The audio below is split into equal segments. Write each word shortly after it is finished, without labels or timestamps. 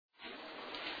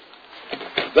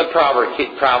The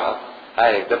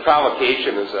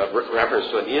provocation is a reference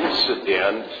to an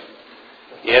incident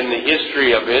in the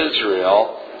history of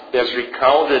Israel that's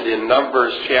recounted in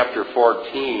Numbers chapter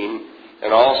 14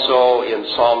 and also in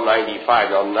Psalm 95.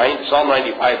 Now, Psalm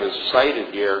 95 is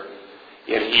cited here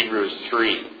in Hebrews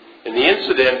 3. And the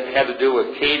incident had to do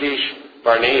with Kadesh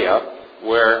Barnea,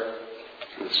 where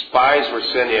the spies were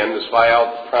sent in to spy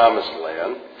out the promised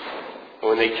land. And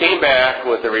when they came back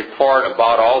with a report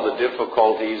about all the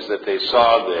difficulties that they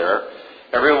saw there,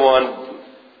 everyone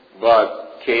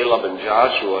but Caleb and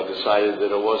Joshua decided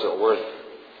that it wasn't worth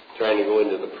trying to go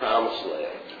into the promised land.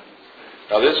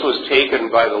 Now, this was taken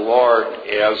by the Lord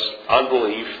as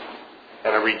unbelief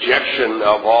and a rejection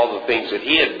of all the things that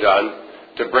He had done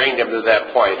to bring them to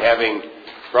that point. Having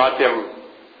brought them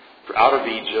out of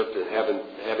Egypt and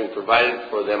having provided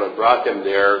for them and brought them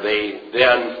there, they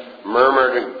then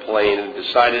murmured and complained and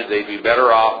decided they'd be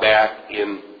better off back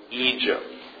in Egypt.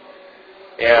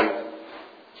 And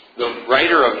the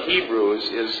writer of Hebrews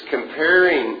is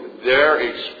comparing their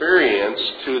experience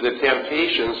to the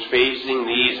temptations facing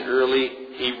these early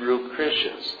Hebrew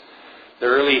Christians. The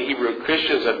early Hebrew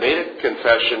Christians had made a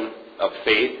confession of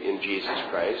faith in Jesus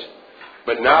Christ,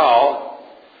 but now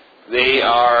they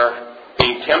are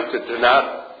being tempted to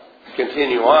not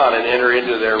continue on and enter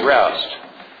into their rest.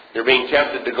 They're being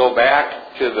tempted to go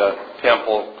back to the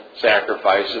temple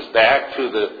sacrifices, back to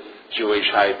the Jewish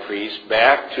high priest,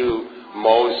 back to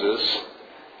Moses,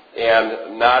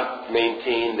 and not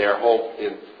maintain their hope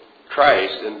in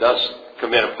Christ and thus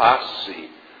commit apostasy.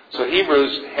 So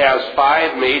Hebrews has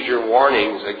 5 major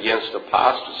warnings against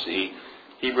apostasy.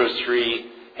 Hebrews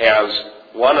 3 has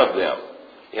one of them,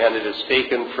 and it is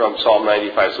taken from Psalm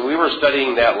 95. So we were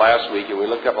studying that last week, and we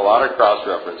looked up a lot of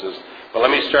cross-references. But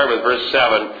let me start with verse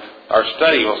 7. Our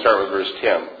study will start with verse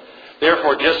 10.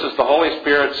 Therefore, just as the Holy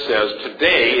Spirit says,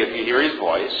 today, if you hear His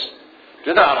voice,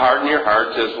 do not harden your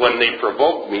hearts as when they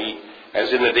provoked me,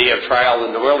 as in the day of trial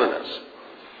in the wilderness,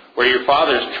 where your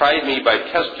fathers tried me by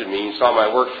testing me and saw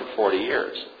my work for 40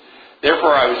 years.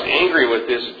 Therefore I was angry with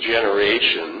this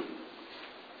generation.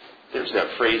 There's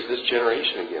that phrase, this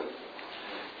generation again.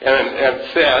 And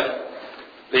said,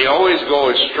 they always go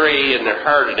astray in their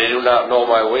heart, and they do not know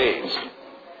my ways.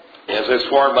 As I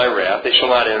swore in my wrath, they shall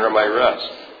not enter my rest.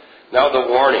 Now the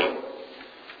warning.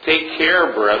 Take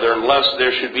care, brethren, lest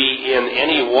there should be in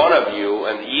any one of you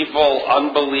an evil,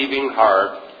 unbelieving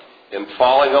heart in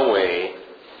falling away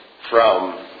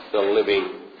from the living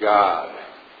God.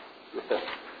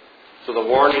 So the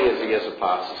warning is against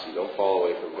apostasy. Don't fall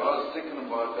away from God. Well, I was thinking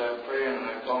about that prayer, and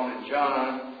I found in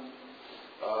John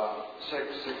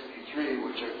 6:63,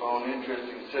 which I found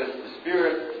interesting. It says, the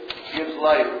Spirit gives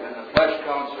life, and the flesh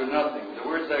counts for nothing. The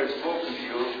words I have spoken to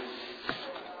you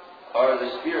are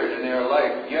the Spirit, and they are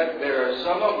life. Yet there are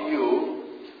some of you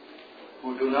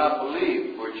who do not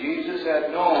believe. For Jesus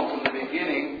had known from the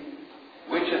beginning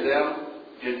which of them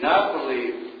did not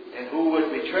believe and who would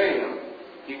betray Him.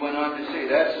 He went on to say,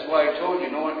 that's why I told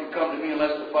you, no one can come to me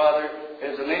unless the Father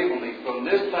has enabled me. From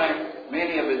this time,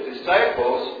 many of His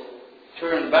disciples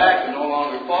turned back and no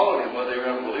longer followed Him. Well, they were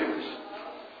unbelievers.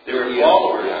 They were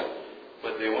followers,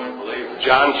 but they weren't believers.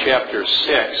 John chapter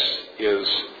 6 is...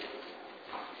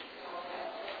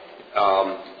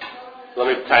 let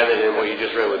me tie that in what you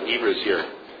just read with Hebrews here.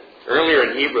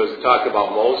 Earlier in Hebrews, it talked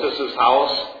about Moses'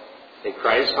 house and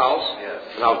Christ's house,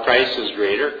 and how Christ is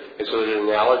greater. And so there's an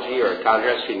analogy or a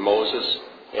contrast between Moses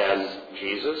and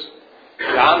Jesus.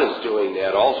 John is doing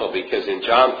that also, because in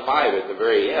John 5 at the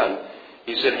very end,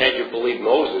 he said, had you believed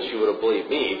Moses, you would have believed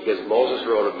me, because Moses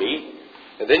wrote of me.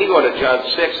 And then you go into John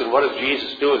 6, and what does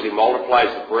Jesus do? Is He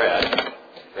multiplies the bread,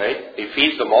 right? He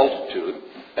feeds the multitude.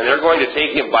 And they're going to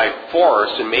take Him by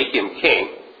force and make Him king.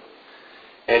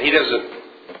 And He doesn't,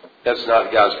 that's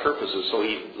not God's purposes, so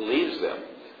He leaves them.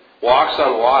 Walks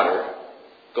on water,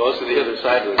 goes to the other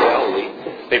side of the Galilee.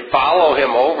 They follow Him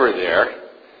over there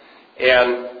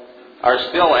and are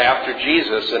still after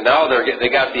Jesus. And now they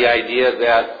got the idea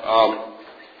that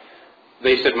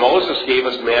they said Moses gave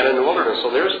us manna in the wilderness. So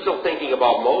they're still thinking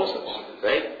about Moses,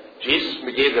 right?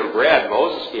 Jesus gave them bread.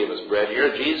 Moses gave us bread.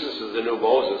 Here, Jesus is the new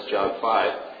Moses, John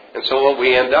 5. And so what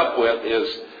we end up with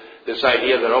is this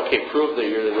idea that, okay, prove that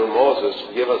you're the new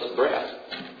Moses, give us bread.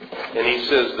 And He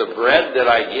says, the bread that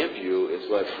I give you is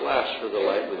my flesh for the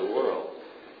life of the world.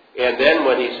 And then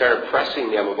when He started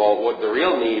pressing them about what the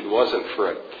real need wasn't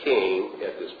for a king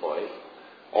at this point,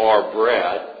 or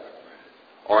bread,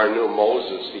 or a new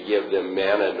Moses to give them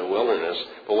manna in the wilderness,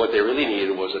 but what they really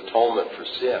needed was atonement for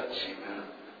sins.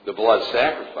 The blood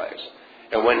sacrifice.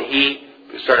 And when He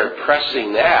started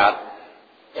pressing that,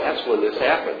 that's when this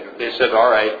happened. They said, all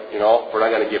right, we're not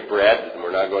going to give bread, and we're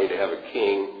We're not going to have a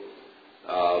king.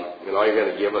 And all you're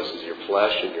going to give us is your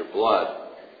flesh and your blood.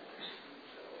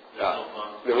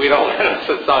 We don't.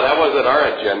 So that wasn't our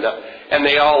agenda. And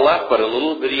they all left, but a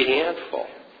little bitty handful.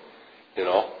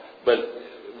 But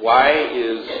why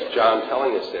is John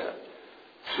telling us that?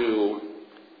 To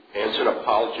answer an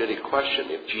apologetic question.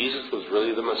 If Jesus was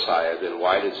really the Messiah, then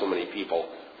why did so many people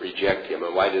reject him?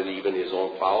 And why did even his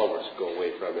own followers go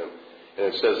away from him?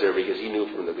 And it says there, because he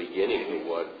knew from the beginning who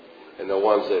would. And the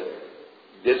ones that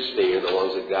did stay are the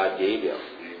ones that God gave him.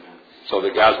 So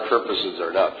that God's purposes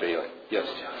are not failing. Yes?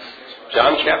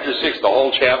 John chapter 6, the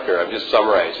whole chapter. I'm just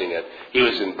summarizing it. He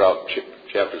was in about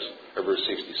verse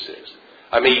 66.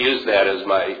 I may use that as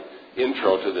my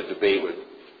intro to the debate with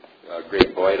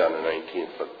Greg Boyd on the 19th,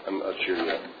 but I'm not sure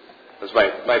yet. Because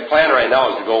my plan right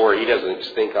now is to go where he doesn't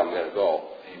think I'm going to go.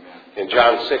 Amen. And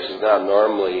John 6 is not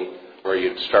normally where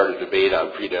you'd start a debate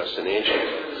on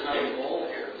predestination.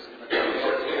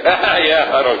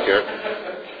 Yeah, I don't care.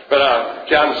 But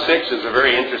John 6 is a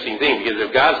very interesting thing, because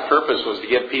if God's purpose was to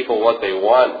give people what they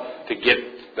want, to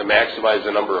maximize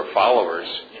the number of followers.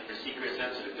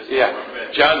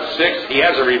 Yeah, John 6, he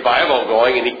has a revival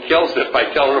going, and he kills it by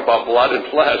telling them about blood and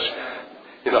flesh.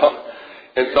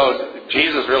 And so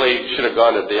Jesus really should have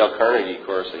gone to Dale Carnegie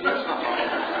course, I guess.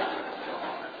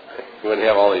 He wouldn't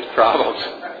have all these problems.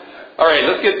 All right,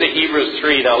 let's get to Hebrews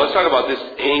 3 now. Let's talk about this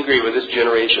angry with this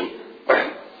generation.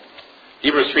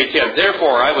 Hebrews 3:10.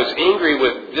 Therefore, I was angry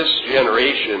with this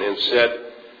generation and said,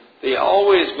 they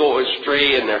always go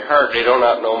astray in their heart. They do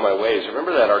not know my ways.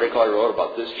 Remember that article I wrote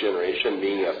about this generation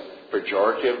being a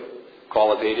pejorative,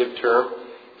 qualitative term,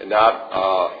 and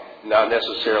not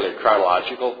necessarily a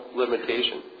chronological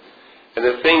limitation. And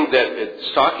the thing that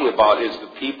it's talking about is the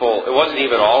people. It wasn't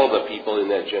even all of the people in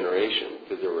that generation,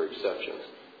 because there were exceptions,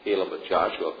 Caleb and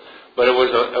Joshua. But it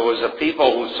was a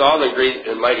people who saw the great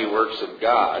and mighty works of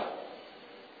God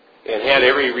and had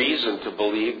every reason to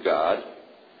believe God.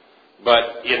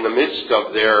 But in the midst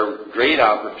of their great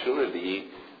opportunity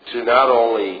to not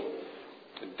only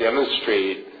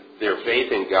demonstrate their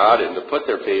faith in God and to put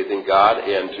their faith in God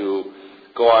and to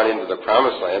go on into the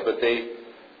promised land, but they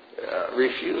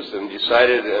refused and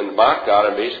decided and mocked God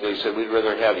and basically said, we'd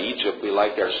rather have Egypt. We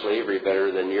liked our slavery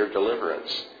better than your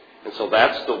deliverance. And so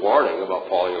that's the warning about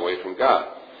falling away from God.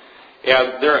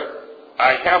 And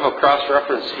I have a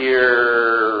cross-reference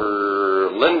here.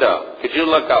 Linda, could you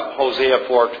look up Hosea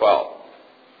 4:12?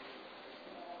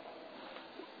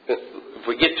 If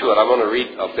we get to it, I'm going to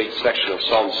read a big section of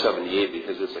Psalm 78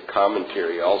 because it's a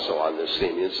commentary also on this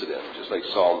same incident, just like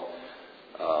Psalm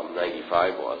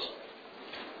 95 was.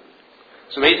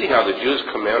 It's amazing how the Jews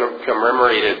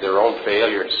commemorated their own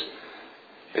failures.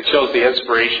 It shows the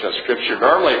inspiration of Scripture.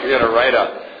 Normally, if you're going to write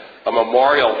a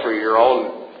memorial for your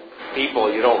own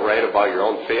people, you don't write about your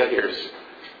own failures.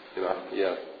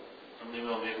 Yeah.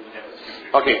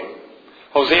 Okay.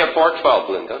 Hosea 4:12,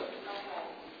 Linda.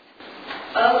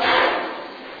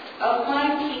 Of my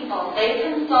people, they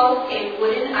consult a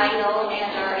wooden idol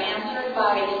and are answered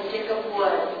by a stick of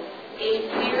wood. A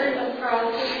spirit of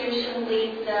prostitution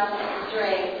leads them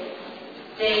astray.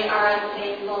 They are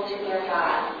unfaithful to their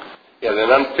God. Yeah,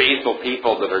 they're unfaithful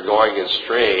people that are going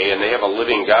astray, and they have a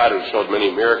living God who showed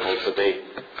many miracles, but they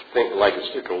think like a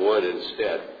stick of wood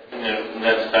instead. And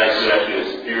that's tied to actually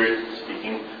the Spirit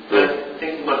speaking. But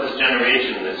think about this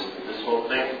generation, this whole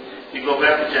thing. If you go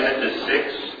back to Genesis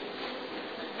 6,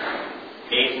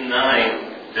 8 and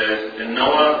 9, says, and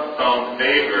Noah found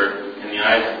favor in the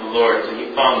eyes of the Lord. So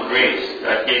he found grace.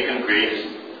 God gave him grace.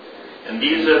 And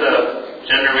these are the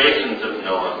generations of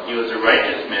Noah. He was a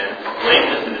righteous man,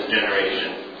 blameless in his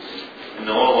generation. And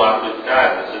Noah walked with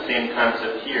God. It's the same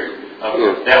concept here. That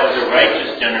was a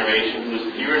righteous generation who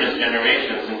was pure in his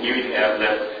generations. And here you have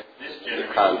that this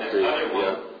generation, this other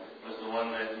one, was the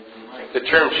one that didn't like. The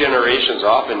term generation is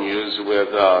often used with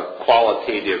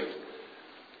qualitative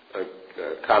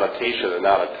connotation and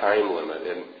not a time limit.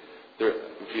 And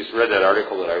if you read that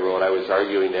article that I wrote, I was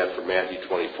arguing that for Matthew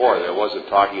 24. That I wasn't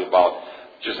talking about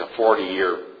just a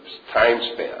 40-year time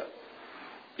span.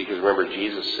 Because remember,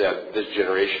 Jesus said, this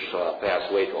generation shall not pass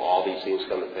away till all these things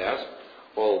come to pass.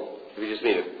 Well, if you just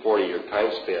made a 40-year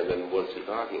time span, then what's he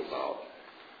talking about?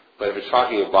 But if it's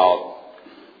talking about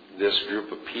this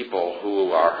group of people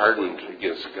who are hardened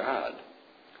against God,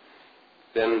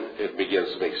 then it begins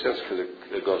to make sense because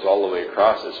it goes all the way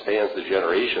across. It spans the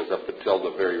generations up until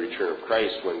the very return of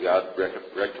Christ when God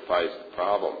rectifies the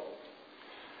problem.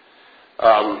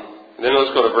 Then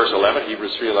let's go to verse 11,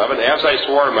 Hebrews 3:11. As I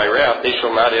swore in my wrath, they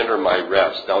shall not enter my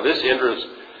rest. Now this enters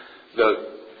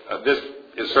this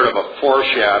is sort of a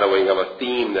foreshadowing of a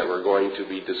theme that we're going to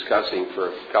be discussing for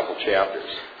a couple chapters.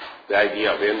 the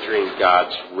idea of entering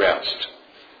God's rest.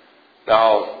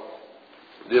 Now,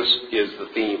 this is the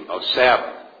theme of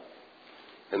Sabbath.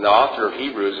 And the author of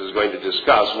Hebrews is going to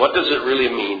discuss what does it really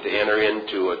mean to enter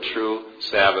into a true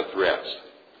Sabbath rest.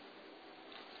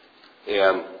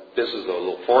 And this is a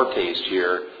little foretaste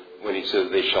here when he says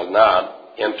they shall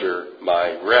not enter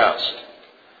my rest.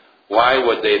 Why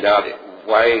were they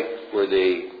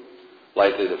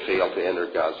likely to fail to enter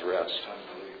God's rest?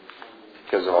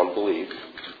 Because of unbelief.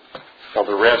 Now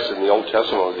the rest in the Old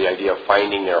Testament was the idea of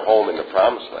finding their home in the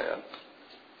Promised Land,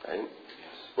 right?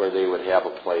 Where they would have a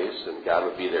place, and God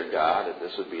would be their God, and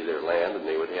this would be their land, and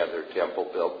they would have their temple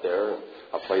built there, and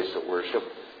a place to worship,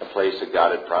 a place that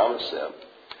God had promised them.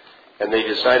 And they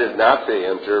decided not to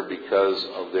enter because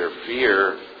of their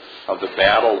fear of the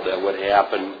battle that would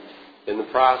happen in the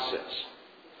process.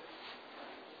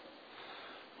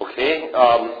 Okay, you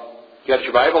got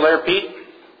your Bible there, Pete?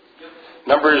 Yep.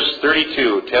 Numbers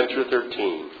 32, 10 through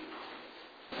 13.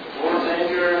 The Lord's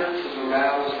anger was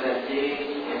aroused that day,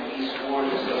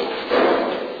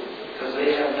 because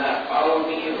they have not followed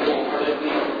me wholeheartedly,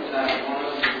 not one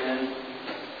of the men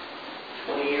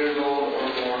 20 years old or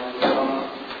more who come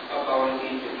up out of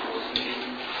Egypt will see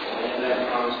the land I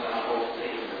promised on oath to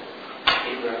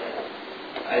Abraham,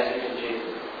 Isaac, and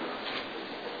Jacob.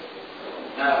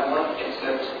 Not one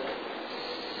except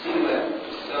Caleb,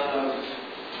 son of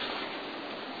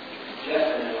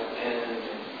Jephunneh, and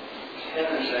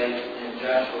Kenizzite, and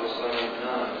Joshua, son of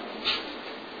Nun.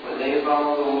 But they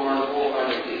followed the Lord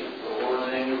wholeheartedly. The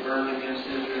Lord's anger burned against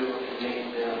Israel and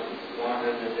made them wander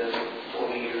in the desert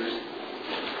 40 years,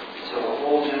 until the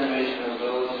whole generation of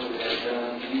those who had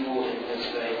done evil in his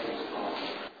sight was gone.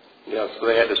 Yeah, so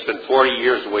they had to spend 40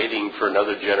 years waiting for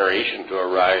another generation to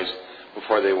arise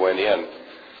before they went in.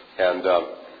 And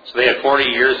so they had 40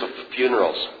 years of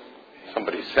funerals,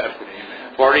 somebody said.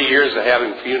 40 years of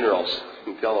having funerals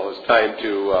until it was time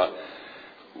to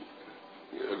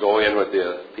go in with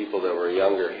the people that were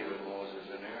younger. Even Moses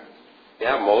and Aaron.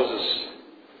 Yeah, Moses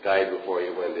died before he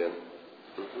went in.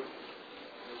 Mm-hmm.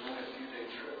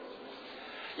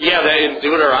 Yeah, in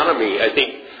Deuteronomy, I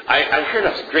think, I heard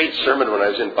a great sermon when I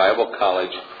was in Bible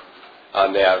college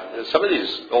on that. Some of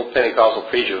these old Pentecostal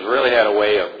preachers really had a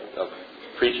way of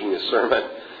preaching this sermon.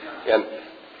 And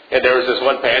there was this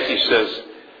one passage that says,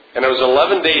 and it was an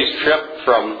 11 days trip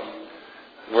from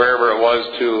wherever it was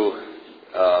to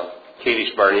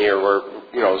Kadesh Barnea, or where,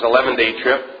 it was an 11-day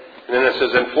trip. And then it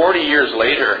says, and 40 years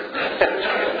later,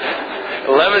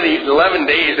 11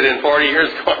 days and in 40 years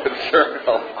going in a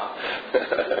circle.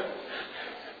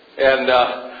 And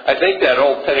I think that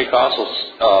old Pentecostal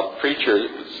preacher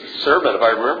sermon, if I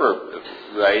remember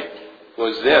right,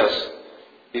 was this.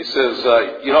 He says,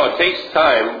 it takes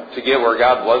time to get where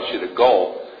God wants you to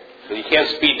go. And you can't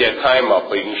speed that time up,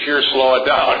 but you can sure slow it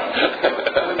down.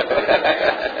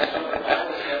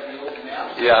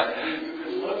 Yeah. You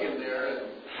can look in there and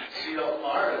see how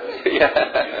far it is.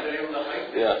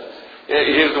 Yeah.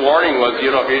 His warning was,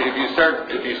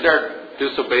 if you start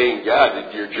disobeying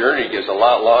God, your journey gets a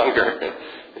lot longer.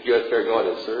 You got to start going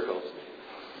in circles.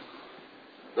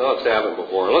 No, it's happened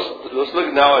before. Let's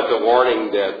look now at the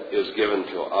warning that is given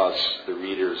to us, the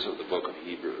readers of the book of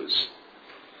Hebrews.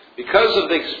 Because of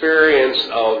the experience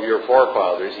of your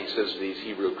forefathers, he says to these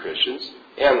Hebrew Christians,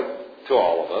 and to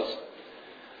all of us,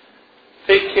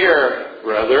 take care,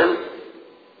 brethren,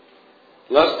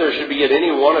 lest there should be in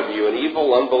any one of you an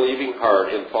evil, unbelieving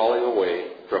heart in falling away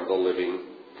from the living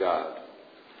God.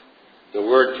 The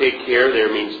word take care there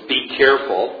means be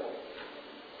careful.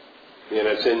 And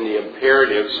it's in the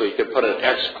imperative, so you could put an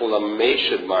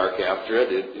exclamation mark after it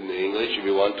in the English if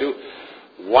you want to.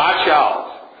 Watch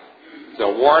out. It's a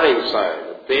warning sign,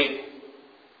 a big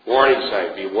warning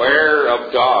sign. Beware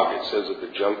of dog, it says at the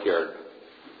junkyard.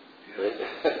 Right?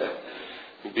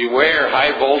 Beware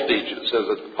high voltage, it says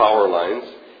at the power lines.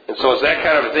 And so it's that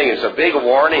kind of a thing. It's a big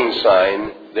warning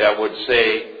sign that would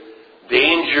say,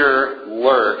 danger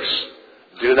lurks,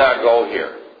 do not go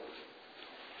here.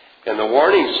 And the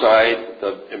warning sign,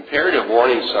 the imperative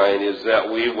warning sign, is that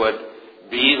we would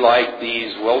be like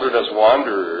these wilderness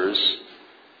wanderers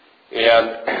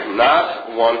and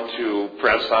not want to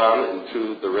press on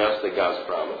into the rest that God's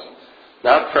promised.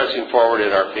 Not pressing forward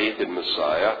in our faith in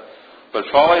Messiah, but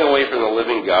falling away from the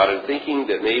living God and thinking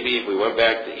that maybe if we went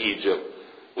back to Egypt,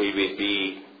 we would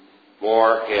be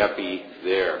more happy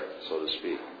there, so to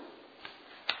speak.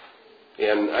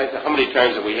 And how many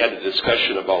times have we had a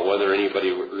discussion about whether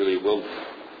anybody really will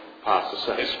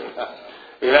apostatize or not?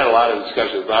 We've had a lot of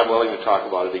discussions, but I'm willing to talk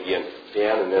about it again.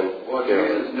 Dan, and then... Well,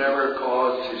 Jesus never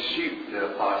caused his sheep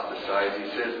to apostatize. He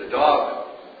says the dog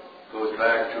goes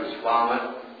back to his vomit,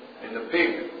 and the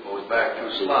pig goes goes back to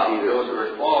his flock. Those are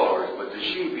his followers. But the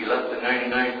sheep, he left the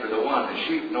 99 for the one. The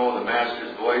sheep know the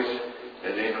master's voice,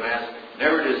 and they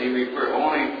never does he refer,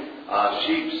 only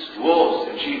sheep's wolves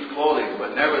and sheep's clothing,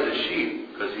 but never the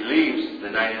sheep, because he leaves the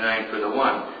 99 for the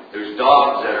one. There's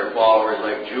dogs that are followers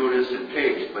like Judas and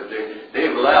pigs, but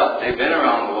they've left. They've been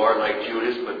around the Lord like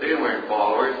Judas, but they weren't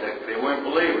followers. They weren't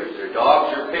believers. They're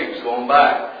dogs or pigs going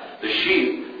back. The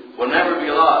sheep will never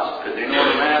be lost because they know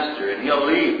the Master, and He'll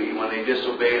leave when they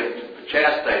disobey and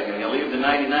chastise Him. He'll leave the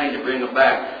 99 to bring them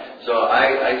back. So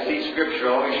I see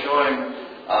Scripture always showing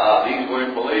these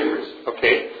weren't believers.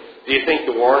 Okay. Do you think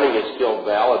the warning is still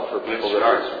valid for people that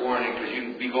aren't? It's warning because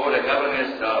you go to heaven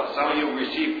as some of you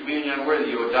receive communion unworthy,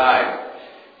 you'll die.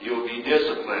 You'll be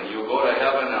disciplined. You'll go to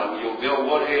heaven. You'll build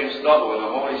wood, hay, and stubble, and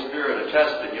the Holy Spirit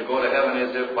attested. You'll go to heaven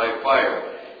as if by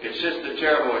fire. It's just a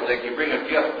terrible. It's like you bring a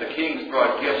gift. The kings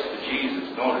brought gifts to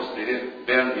Jesus. Notice they didn't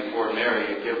bend before Mary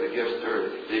and give the gifts to her.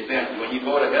 They bent. When you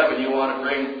go to heaven, you want to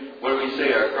bring, what do we say,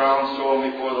 our crowns thrown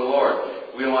before the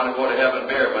Lord. We don't want to go to heaven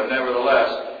bare, but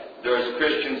nevertheless, there's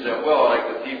Christians that will, like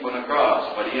the thief on the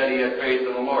cross, but yet he had faith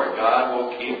in the Lord. God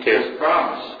will keep His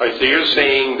promise. All right, so you're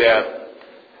saying that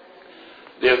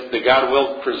God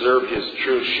will preserve His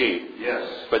true sheep. Yes.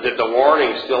 But that the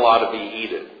warning still ought to be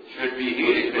heeded. Should be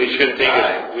heeded. We should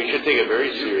take it very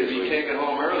seriously. You should be taken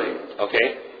home early.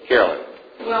 Okay, Carolyn.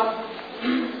 Well,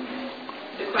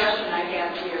 the question I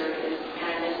have here is, and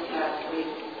I missed last week,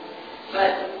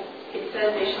 but it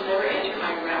says they shall never enter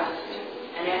my rest,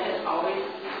 and that has always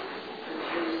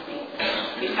confused me,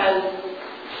 because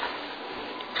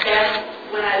that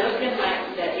when I look in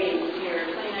that age here,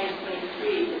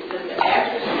 29:23, it says the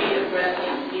active state of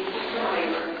resting ceases from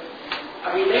labor. A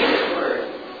related word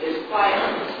is quiet.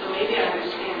 So maybe I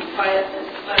understand quietness,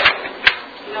 but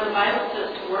the Bible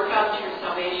says to work out your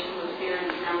salvation with fear and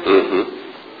trembling.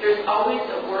 Mm-hmm. There's always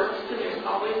a work, so there's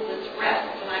always this rest,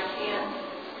 and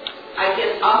I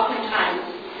get oftentimes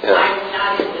I'm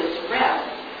not in this rest,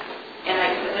 and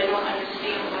because I don't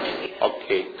understand what it is.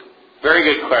 Okay, very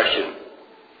good question.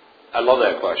 I love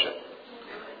that question.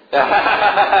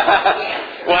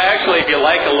 Well, actually, if you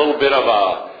like a little bit of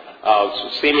a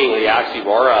seemingly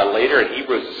oxymoron, later in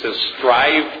Hebrews it says,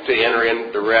 strive to enter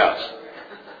into rest.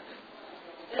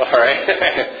 All right?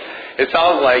 It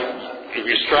sounds like if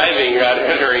you're striving, you're not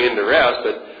entering into rest,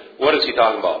 but what is he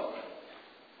talking about?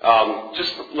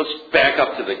 Let's back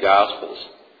up to the Gospels.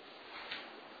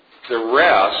 The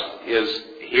rest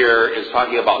is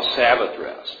talking about Sabbath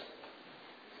rest.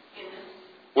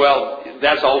 Well,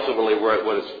 that's ultimately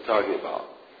what it's talking about.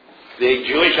 The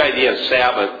Jewish idea of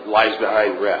Sabbath lies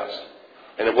behind rest.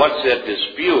 And what's at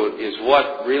dispute is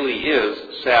what really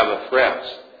is Sabbath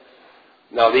rest.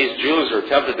 Now, these Jews are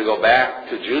tempted to go back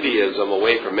to Judaism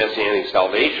away from Messianic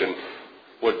salvation,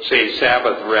 would say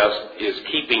Sabbath rest is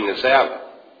keeping the Sabbath.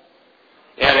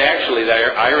 And actually, the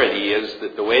irony is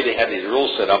that the way they had these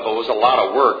rules set up, it was a lot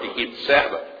of work to keep the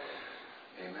Sabbath.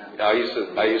 Amen. I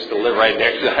used to live right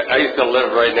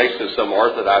next to some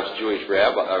Orthodox Jewish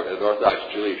rabbi.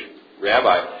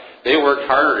 They worked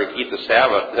harder to keep the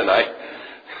Sabbath than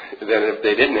if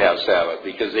they didn't have Sabbath,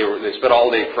 because they spent all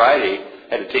day Friday,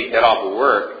 had to take that off of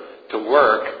work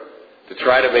to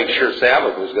try to make sure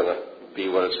Sabbath was going to be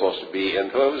what it's supposed to be,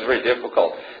 and it was very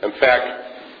difficult. In fact,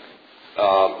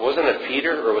 wasn't it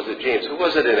Peter or was it James? Who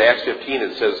was it in Acts 15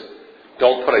 that says,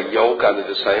 don't put a yoke on the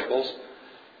disciples?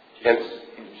 And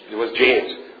it was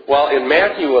James. Well, in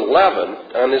Matthew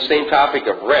 11, on this same topic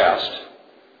of rest,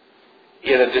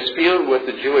 in a dispute with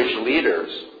the Jewish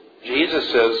leaders, Jesus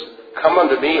says, come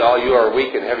unto me, all you are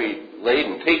weak and heavy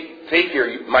laden. Take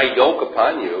my yoke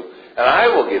upon you, and I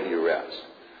will give you rest.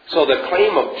 So the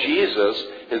claim of Jesus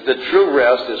is that true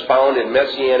rest is found in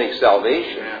Messianic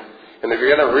salvation. Amen. And if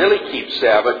you're going to really keep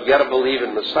Sabbath, you've got to believe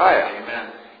in Messiah.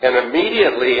 Amen. And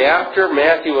immediately after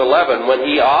Matthew 11, when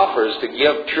he offers to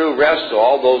give true rest to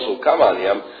all those who come on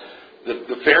him,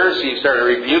 the Pharisees started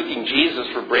rebuking Jesus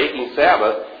for breaking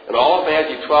Sabbath, and all of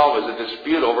Matthew 12 is a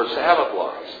dispute over Sabbath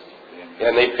laws.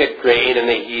 And they pick grain and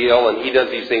they heal, and he does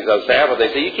these things on Sabbath.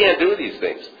 They say, you can't do these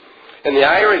things. And the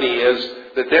irony is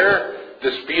that they're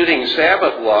disputing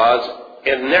Sabbath laws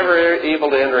and never able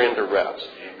to enter into rest.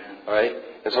 Amen. All right?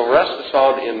 And so rest is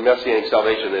found in Messianic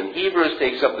salvation. And Hebrews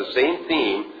takes up the same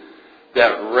theme,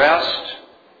 that rest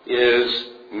is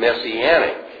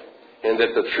Messianic, and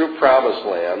that the true promised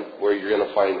land, where you're going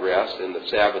to find rest in the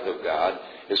Sabbath of God,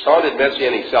 is found in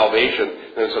Messianic salvation.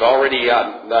 And it's already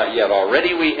not yet.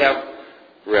 Already we have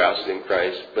rest in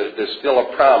Christ, but there's still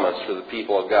a promise for the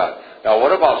people of God. Now,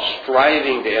 what about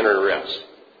striving to enter rest?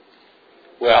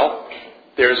 Well,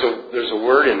 there's a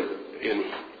word in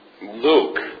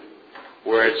Luke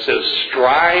where it says,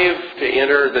 strive to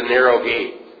enter the narrow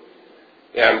gate.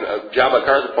 And John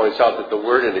MacArthur points out that the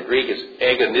word in the Greek is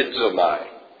agonizomai.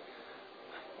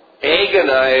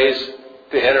 Agonize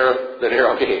to enter the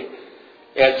narrow gate.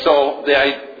 And so the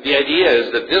idea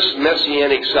is that this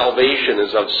messianic salvation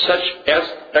is of such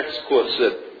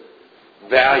exquisite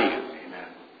value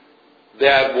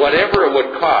that whatever it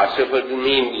would cost, if it would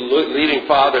mean leaving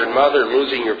father and mother,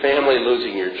 losing your family,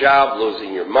 losing your job,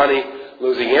 losing your money,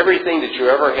 losing everything that you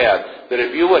ever had, that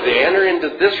if you would enter into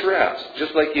this rest,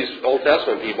 just like these Old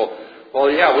Testament people,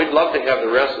 well, yeah, we'd love to have the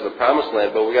rest of the Promised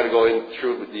Land, but we got to go in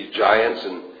through these giants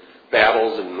and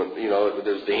battles, and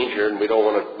there's danger, and we don't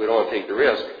want to take the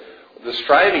risk. The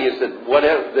striving is that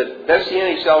that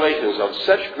messianic salvation is of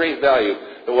such great value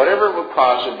that whatever it would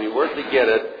cost would be worth to get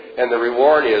it. And the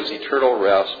reward is eternal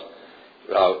rest,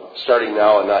 starting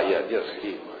now and not yet. Yes,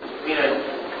 Keith.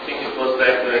 I think it goes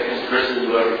back to that verses,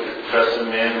 whoever trusts in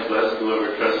man is blessed,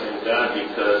 whoever trusts in God,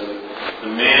 because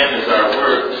the man is our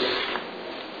works,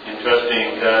 and trusting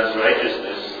in God's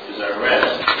righteousness is our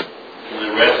rest.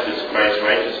 And the rest is Christ's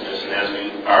righteousness, and as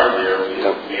we are there,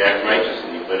 we act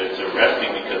righteously, but it's a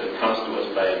resting because it comes to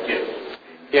us by a gift.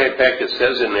 Yeah, in fact, it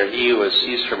says in there, he who has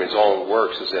ceased from his own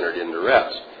works has entered into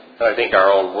rest. And I think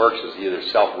our own works is either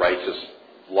self-righteous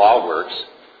law works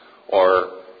or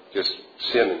just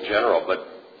sin in general. But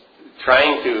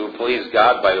trying to please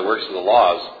God by the works of the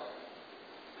law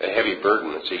is a heavy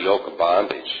burden. It's a yoke of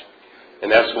bondage.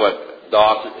 And that's what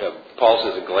Paul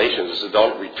says in Galatians, is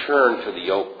don't return to the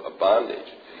yoke of bondage.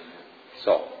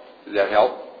 So, does that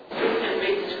help? And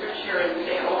read the scripture and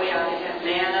say, oh yeah, they had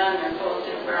manna and their clothes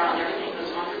didn't wear out and everything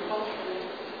was wonderful.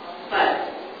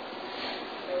 But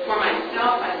for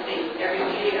myself, I think every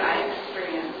day I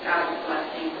experience God's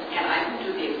blessing, and I can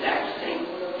do the exact same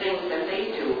things that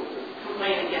they do.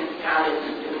 Complain against God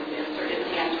isn't doing this, or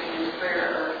isn't answering his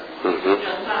prayer. Or, so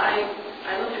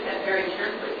I look at that very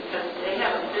carefully because they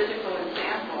have a physical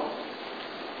example,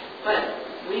 but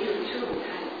we do too,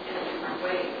 kind of in a different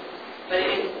way. But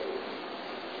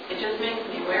it just makes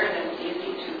me aware that it's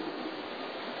easy to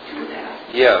do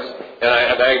that. Yes,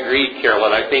 and I agree,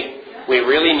 Carolyn. I think we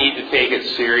really need to take it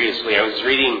seriously. I was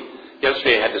reading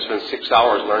yesterday. I had to spend 6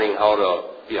 hours learning how to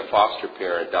be a foster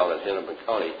parent down in Hennepin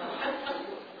County.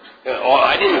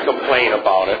 I didn't complain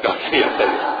about it.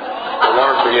 The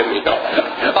Lord forgive me.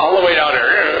 All the way down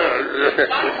there.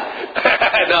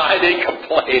 No, I didn't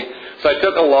complain. So I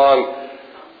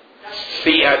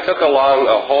took along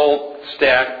a whole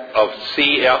stack of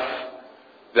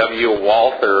C.F.W.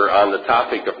 Walther on the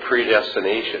topic of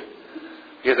predestination.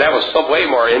 Because that was way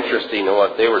more interesting than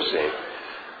what they were saying.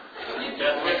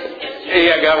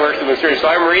 Yeah, God works in mysterious. So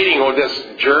I'm reading this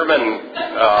German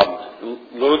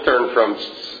Lutheran from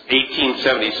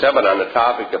 1877 on the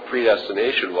topic of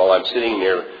predestination while I'm sitting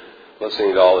there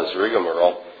listening to all this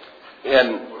rigmarole.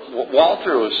 And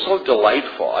Walther was so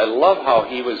delightful. I love how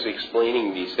he was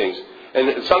explaining these things.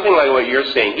 And something like what you're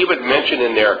saying, he would mention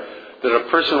in there that a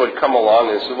person would come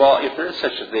along and say, well, if there is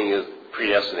such a thing as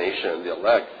predestination and the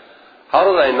elect, how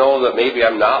do I know that maybe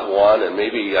I'm not one and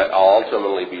maybe I'll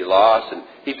ultimately be lost? And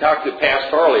he talked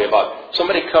pastorally about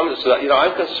somebody comes and says,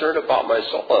 I'm concerned about my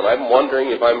soul and I'm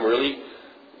wondering if I'm really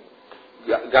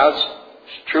God's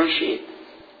true sheep.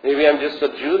 Maybe I'm just a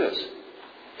Judas.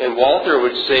 And Walther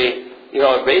would say,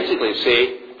 basically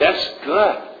say, that's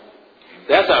good.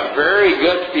 That's a very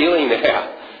good feeling to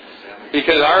have.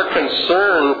 Because our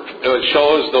concern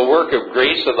shows the work of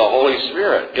grace of the Holy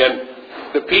Spirit. And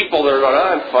the people that are going,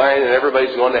 I'm fine, and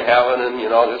everybody's going to heaven, and,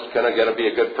 just kind of going to be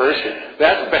a good person.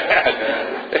 That's bad.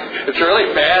 It's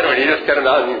really bad when you're just kind of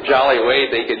out in your jolly way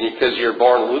thinking because you're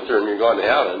born Lutheran, you're going to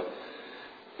heaven.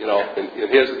 In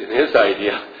his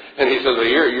idea. And he says, well,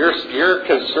 your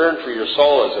concern for your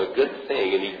soul is a good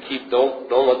thing, and don't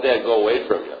let that go away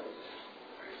from you.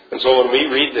 And so when we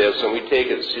read this and we take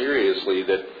it seriously,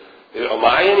 that am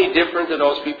I any different than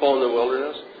those people in the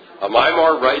wilderness? Am I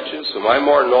more righteous? Am I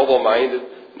more noble-minded?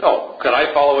 No. Could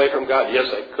I fall away from God? Yes,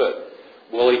 I could.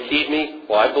 Will He keep me?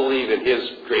 Well, I believe in His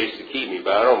grace to keep me,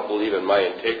 but I don't believe in my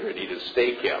integrity to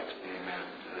stay kept.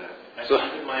 I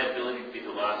believe in my ability to be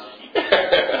the lost sheep.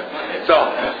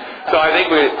 So I think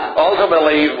we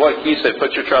ultimately, what he said,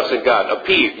 put your trust in God.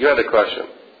 Pete, you had a question.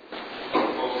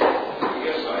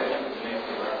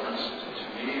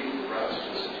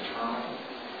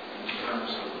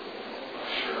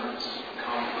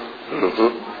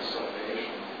 Mm-hmm. My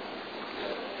salvation,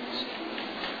 that He's keeping me.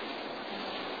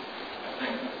 I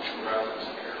think the reference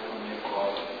here when they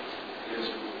call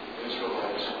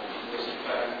Israelites was the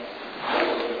fact all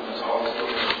of them was always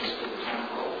looking just for the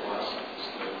temporal blessings,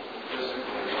 the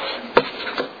physical blessings,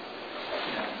 and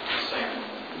the same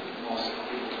most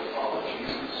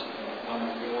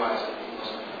realized that he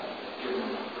wasn't giving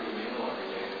them a free meal every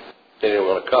day. They didn't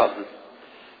want to come.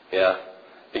 Yeah,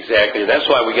 exactly. And that's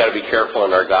why we got to be careful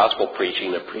in our gospel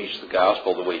preaching to preach the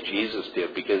gospel the way Jesus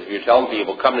did. Because if you're telling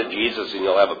people, come to Jesus and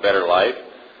you'll have a better life,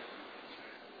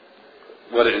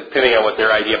 depending on what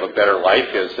their idea of a better life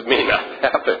is, it may not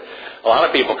happen. A lot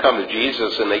of people come to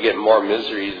Jesus and they get more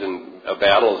miseries and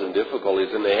battles and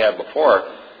difficulties than they had before.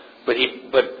 But he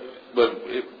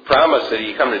promised that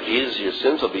you come to Jesus, your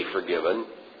sins will be forgiven.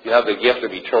 You have the gift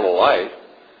of eternal life,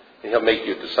 and He'll make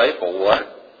you a disciple. Well,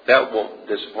 that won't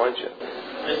disappoint you.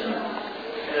 And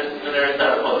I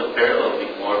thought about the parallel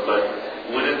before, but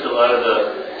wouldn't a lot of the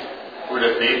Word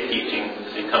of Faith teaching,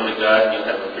 say come to God and you'll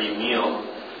have a free meal,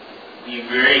 be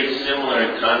very similar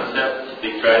in concept?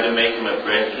 They try to make Him a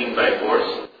bread king by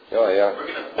force. Oh, yeah. We're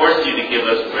going to force you to give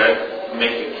us bread,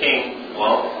 make you king.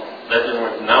 Well, that didn't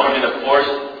work. Now we're going to force,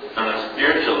 on a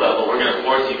spiritual level, we're going to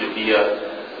force you to be a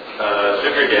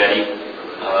sugar daddy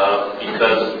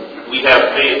because we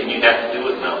have faith and you have to do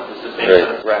it now. It's the same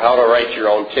concept. Right. How to Write Your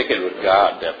Own Ticket with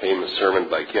God, that famous sermon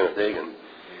by Kenneth Hagin.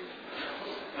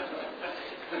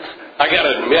 I got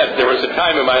to admit, there was a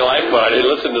time in my life when I didn't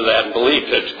listen to that and believed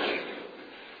it.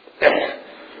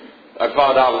 I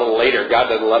found out a little later, God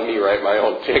doesn't let me write my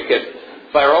own ticket.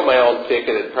 If I wrote my own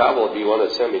ticket, it'd probably be one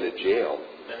that sent me to jail.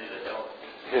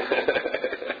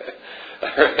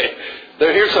 All right.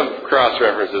 Here's some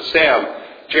cross-references. Sam,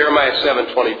 Jeremiah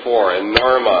 7:24, and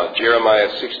Norma, Jeremiah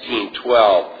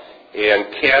 16:12, and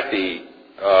Kathy,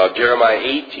 Jeremiah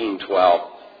 18:12.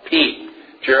 Pete,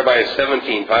 Jeremiah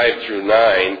 17:5 through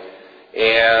 9,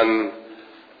 and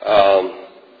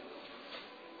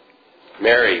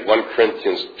Mary, 1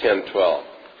 Corinthians 10:12.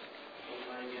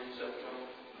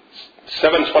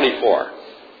 7:24.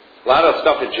 A lot of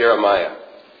stuff in Jeremiah.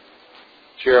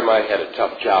 Jeremiah had a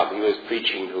tough job. He was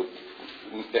preaching to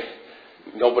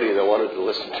nobody that wanted to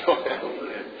listen to him.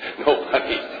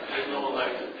 Nobody.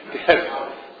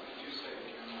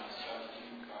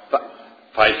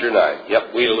 5 through 9.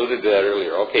 Yep, we alluded to that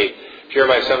earlier. Okay,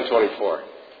 Jeremiah 7:24.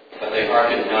 But they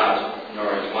hearkened not,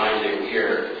 nor inclined their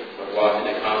ear, but walked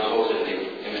in the counsels and the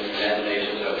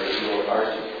imaginations of their evil heart,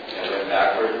 and went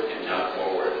backward and not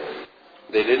forward.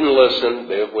 They didn't listen.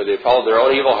 They followed their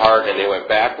own evil heart, and they went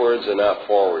backwards and not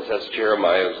forwards. That's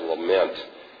Jeremiah's lament.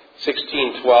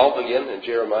 16:12 again in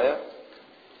Jeremiah.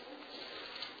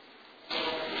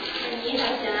 And ye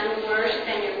have done worse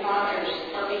than your fathers,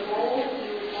 for behold,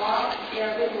 you walk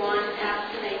every one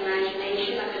after the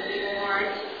imagination of his evil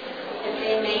heart, that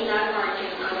they may not hearken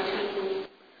unto you.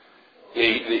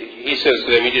 He says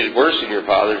to them, you did worse than your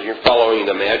fathers. You're following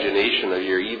the imagination of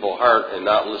your evil heart and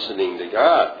not listening to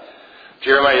God.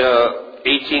 Jeremiah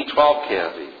 18:12,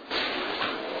 Kathy.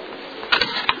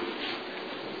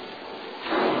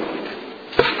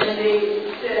 And they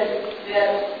said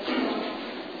that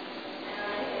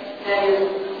is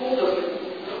hold of it.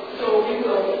 So we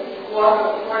will walk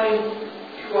according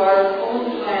to our own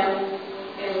plan,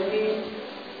 and we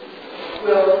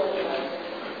will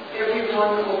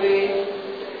everyone obey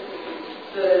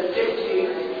the dictate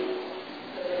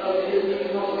of his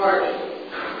evil heart.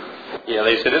 Yeah,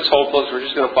 they said, it's hopeless. We're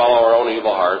just going to follow our own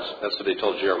evil hearts. That's what they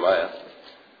told Jeremiah.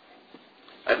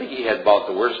 I think he had about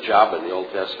the worst job in the Old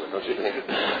Testament, don't you think?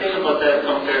 Think about that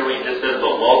compared to what you just said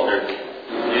about Walter.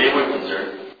 They weren't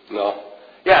concerned. No.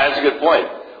 Yeah, that's a good point.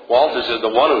 Walter says the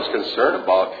one who's concerned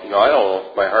about, I don't know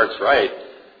if my heart's right.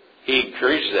 He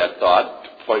encouraged that thought to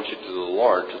point you to the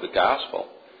Lord, to the gospel.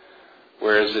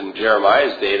 Whereas in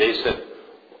Jeremiah's day, they said,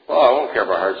 well, I don't care if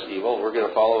our heart's evil. We're going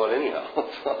to follow it anyhow.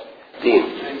 Dean. I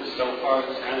think so far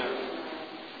it's kind of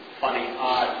funny,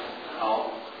 odd,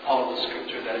 how all of the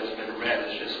scripture that has been read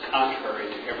is just contrary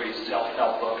to every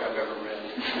self-help book I've ever read.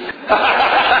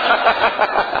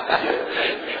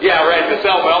 Yeah, right. The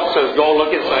self-help says, go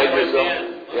look inside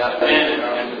yourself. Yeah.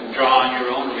 And draw on your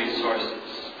own resources.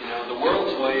 The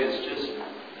world's way is just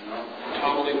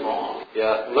totally wrong.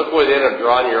 Yeah, look within and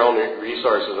draw on your own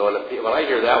resources. When I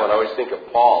hear that one, I always think of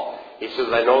Paul. He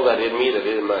says, I know that in me, that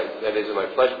is in my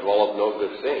flesh, dwelleth no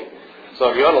good thing.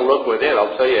 So if you want to look within,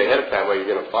 I'll tell you ahead of time what you're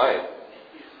going to find.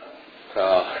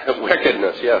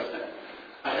 Wickedness, yes.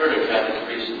 I heard a Catholic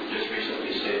priest just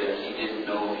recently say that he didn't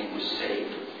know he was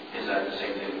saved. Is that the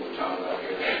same thing we're talking about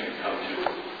here that you come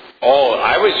to? Oh,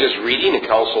 I was just reading the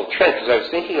Council of Trent because I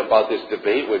was thinking about this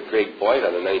debate with Greg Boyd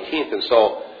on the 19th, and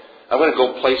so I'm going to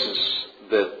go places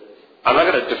that I'm not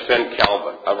going to defend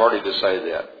Calvin. I've already decided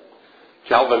that.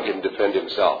 Calvin can defend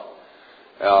himself.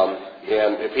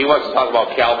 And if he wants to talk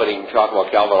about Calvin, he can talk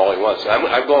about Calvin all he wants. I'm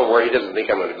going where he doesn't think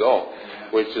I'm going to go,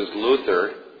 which is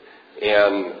Luther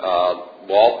and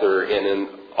Walther, and then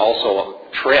also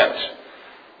Trent.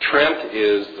 Trent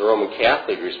is the Roman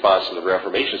Catholic response to the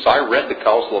Reformation. So I read the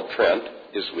Council of Trent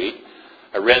this week.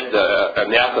 I read the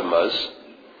anathemas.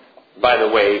 By the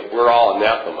way, we're all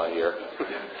anathema here.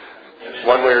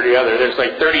 One way or the other. There's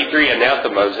like 33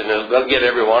 anathemas, and they'll get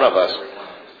every one of us.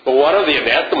 But one of the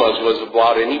anathemas was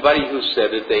about anybody who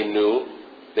said that they knew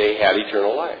they had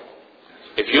eternal life.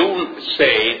 If you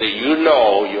say that you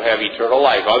know you have eternal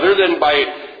life, other than by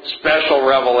special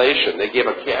revelation, they give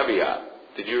a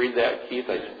caveat. Did you read that, Keith?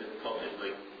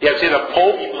 Yeah, see, the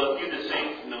Pope... Well, if you the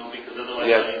saints know, because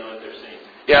otherwise how do you know that they're saints?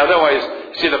 Yeah, otherwise,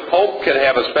 see, the Pope can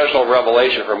have a special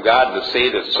revelation from God to say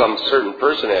that some certain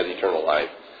person has eternal life,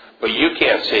 but you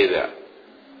can't say that.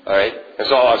 All right? And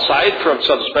so aside from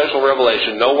some special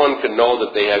revelation, no one can know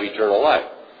that they have eternal life.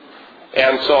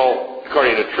 And so,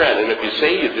 according to Trent, and if you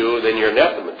say you do, then you're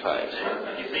anathematized.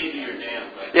 If you say you do, you're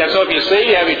damned. Right? Yeah, so if you say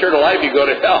you have eternal life, you go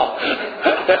to hell.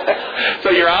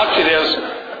 So your option is,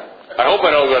 I hope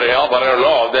I don't go to hell, but I don't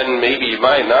know. Then maybe you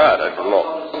might not. I don't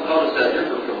know. How does that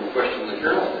differ from the question the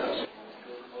journal has?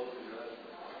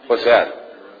 What's that?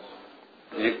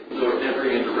 So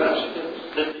entering into rest.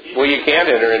 Well, you can't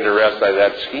enter into rest by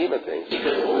that scheme of things.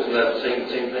 Because isn't that the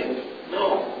same thing?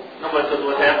 No, but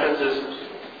what happens is,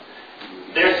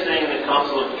 they're saying in the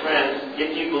Council of Trent,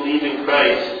 if you believe in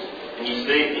Christ, and you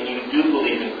say, and you do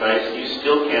believe in Christ, you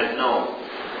still can't know.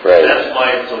 Right. That's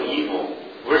why it's so evil.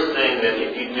 We're saying that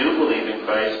if you do believe in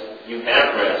Christ, you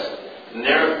have rest. And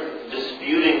they're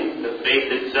disputing the faith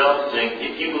itself, saying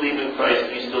if you believe in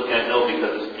Christ, you still can't know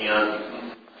because it's beyond you.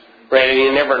 Right, and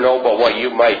you never know but what you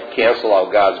might cancel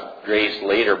out God's grace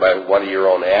later by one of your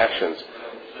own actions.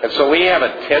 And so we have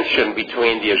a tension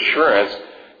between the assurance,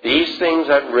 these things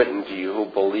I've written to you who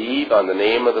believe on the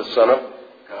name of the Son of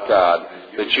God,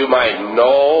 that you might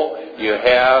know you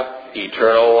have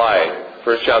eternal life.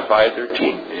 1 John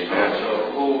 5:13. Amen.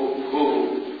 So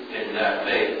who in that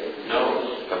faith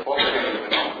knows? The Pope can't even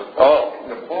know.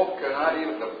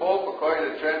 The Pope,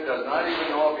 according to Trent, does not even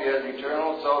know if he has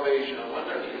eternal salvation.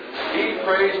 He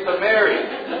prays to Mary.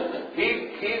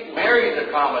 Mary's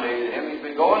accommodated him. He's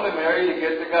been going to Mary to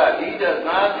get to God. He does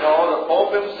not know, the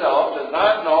Pope himself does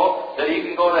not know that he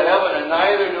can go to heaven, and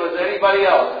neither does anybody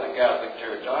else in the Catholic Church.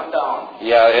 On down.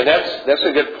 Yeah, and that's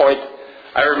a good point.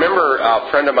 I remember a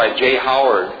friend of mine, Jay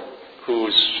Howard,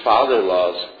 whose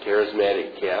father-in-law is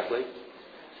charismatic Catholic.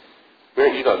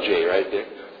 You know Jay, right, Dick?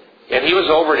 And he was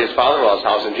over at his father-in-law's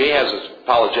house, and Jay has this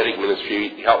apologetic ministry,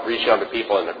 he helped reach out to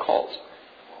people in their cults.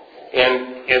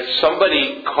 And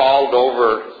somebody called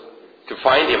over to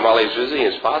find him while he was visiting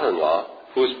his father-in-law,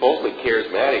 who was supposedly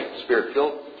charismatic,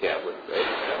 spirit-filled Catholic,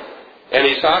 right? And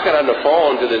he's talking on the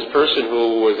phone to this person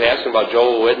who was asking about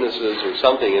Jehovah's Witnesses or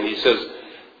something, and he says,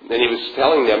 and he was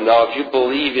telling them, now if you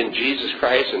believe in Jesus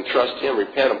Christ and trust Him,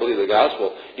 repent and believe the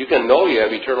gospel, you can know you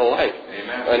have eternal life.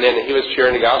 Amen. And then he was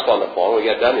sharing the gospel on the phone. When we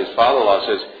got done, his father-in-law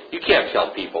says, you can't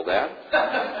tell people that.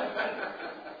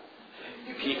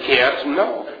 You can't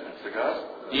know. That's the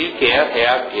gospel. You can't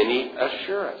have any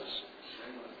assurance.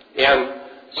 And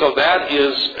so that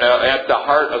is at the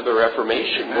heart of the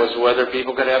Reformation, was whether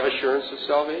people could have assurance of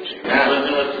salvation.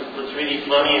 What's really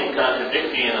funny and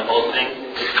contradictory in the whole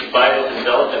thing is the Bible's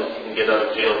indulgence, you can get out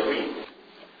of jail free.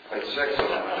 Like 6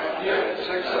 of them. Yeah, 6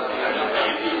 of them.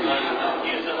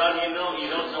 So how do you know?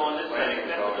 You don't know on this side.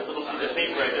 Except for the little piece of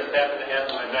paper I just happened to have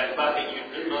in my back pocket. You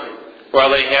could know. Well,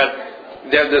 they had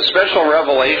the special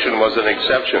revelation was an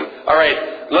exception. All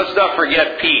right, let's not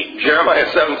forget Pete. Jeremiah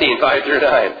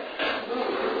 17:5-9.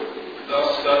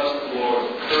 Thus says the Lord,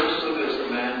 cursed is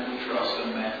the man who trusts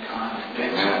in mankind,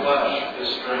 makes flesh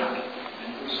his strength,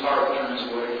 and whose heart turns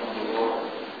away from the Lord.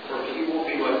 For he will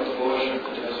be like the bush in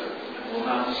the desert, and will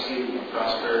not see when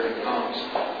prosperity comes,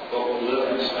 but will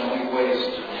live in stony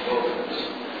wastes and wilderness.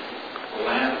 The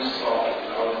land is salt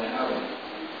out in heaven.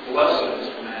 Blessed is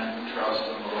the man who trusts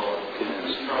in the Lord,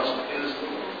 whose trust is the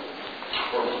Lord.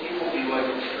 For he will be like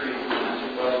a tree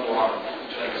planted by the water,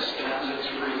 that extends its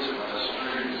roots by the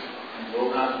streams,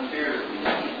 will not fear when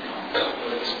the heat comes,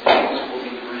 but its leaves will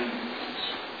be green,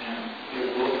 and it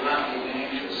will not be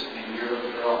anxious in a year of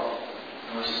drought,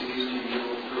 nor cease to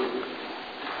yield fruit.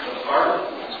 The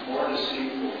heart is more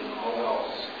deceitful than all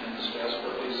else, and is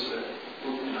desperately sick.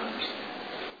 Who can understand?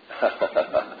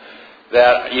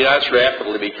 That's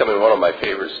rapidly becoming one of my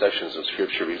favorite sections of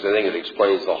Scripture, because I think it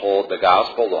explains the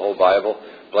gospel, the whole Bible.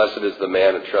 Blessed is the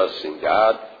man who trusts in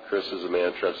God. Cursed is the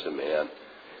man who trusts in man.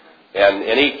 And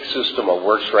any system of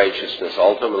works righteousness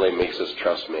ultimately makes us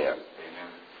trust man.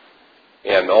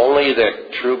 And only the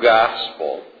true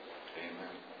gospel,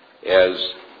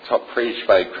 as preached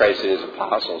by Christ and His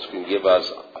apostles, can give us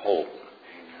hope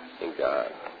in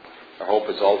God. Our hope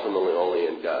is ultimately only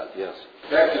in God. Yes?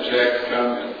 Back to Jack's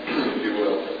comment, if you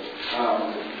will.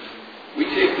 We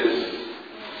take this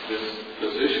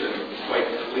position quite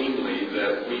cleanly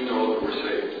that we know that we're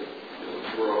saved.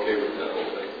 We're okay with that whole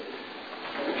thing.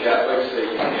 The Catholics say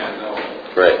you can't know.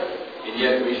 Right. And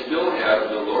yet we still have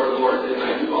the Lord, Lord, didn't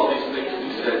I do all these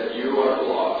things? He said, you are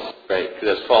lost. Right,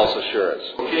 because that's false assurance.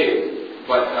 Okay,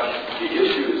 but the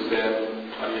issue is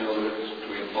then, how do you know the difference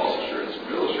between false assurance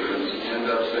and real assurance? You end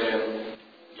up saying,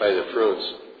 by the fruits.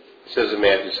 It says in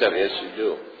Matthew 7, yes, you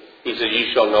do. He said,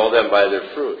 you shall know them by their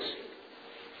fruits.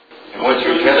 And what's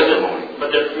your testimony? But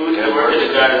the fruit of the word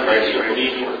of God is actually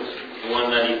believing the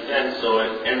one that He sent, so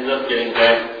it ends up getting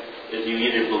back is you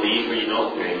either believe or you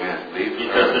don't believe. Amen. Believe.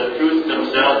 Because the fruits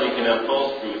themselves, you can have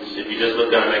false fruits if you just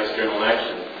look at an external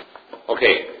action.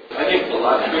 Okay. I think a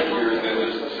lot trickier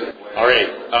than just the simple way. All right.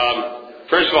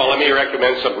 First of all, let me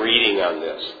recommend some reading on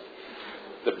this.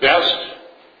 The best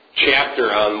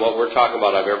chapter on what we're talking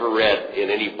about I've ever read in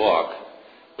any book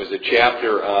was a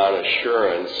chapter on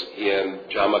assurance in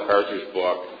John MacArthur's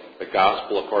book, The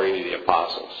Gospel According to the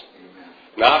Apostles.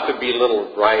 Not to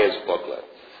belittle Ryan's booklet.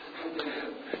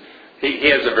 He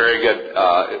has a very good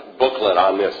booklet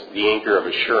on this, The Anchor of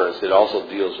Assurance. It also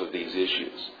deals with these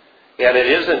issues. And it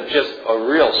isn't just a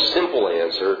real simple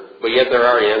answer, but yet there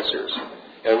are answers.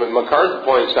 And when MacArthur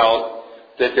points out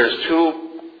that there's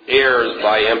two errors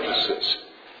by emphasis.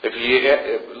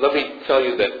 Let me tell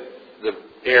you that the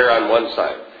error on one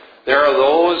side. There are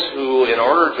those who, in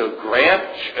order to grant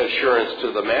assurance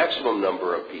to the maximum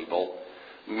number of people,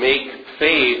 make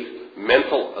faith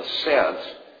mental assent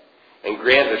and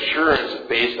grant assurance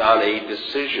based on a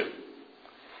decision.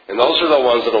 And those are the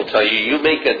ones that will tell you, you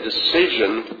make a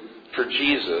decision for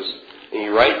Jesus, and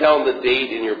you write down the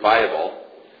date in your Bible,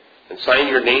 and sign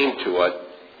your name to it,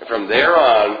 and from there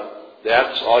on,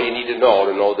 that's all you need to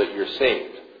know that you're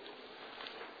saved.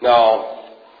 Now,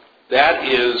 that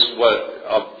is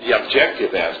what the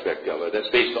objective aspect of it. That's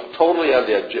based totally on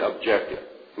the objective,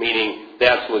 meaning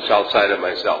that's what's outside of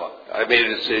myself. I made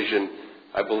a decision,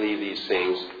 I believe these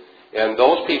things. And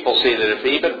those people say that if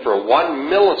even for 1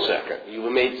 millisecond you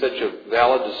made such a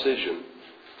valid decision,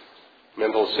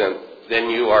 mental assent, then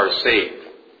you are saved.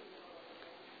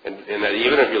 And that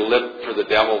even if you live for the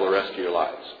devil the rest of your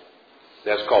lives.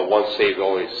 That's called once saved,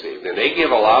 always saved. And they give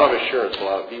a lot of assurance to a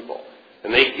lot of people.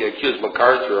 And they accuse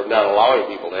MacArthur of not allowing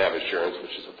people to have assurance,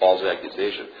 which is a false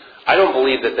accusation. I don't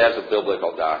believe that that's a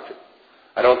biblical doctrine.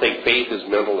 I don't think faith is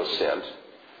mental assent.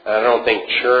 And I don't think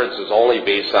assurance is only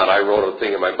based on I wrote a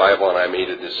thing in my Bible and I made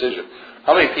a decision.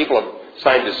 How many people have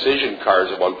signed decision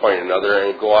cards at one point or another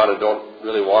and go out and don't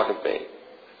really walk in faith?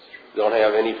 Don't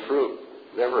have any fruit.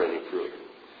 Never any fruit.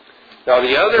 Now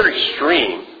the other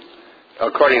extreme,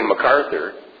 according to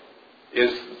MacArthur,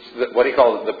 is what he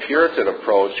called the Puritan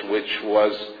approach, which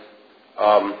was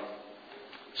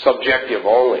subjective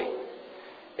only.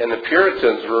 And the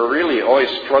Puritans were really always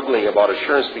struggling about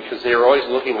assurance because they were always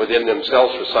looking within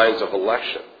themselves for signs of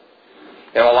election.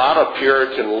 And a lot of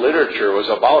Puritan literature was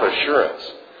about assurance.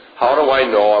 How do I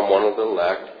know I'm one of the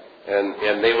elect?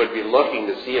 And they would be looking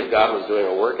to see if God was doing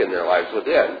a work in their lives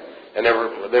within. And they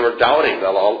were doubting.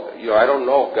 I don't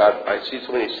know if God, I see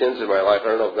so many sins in my life, I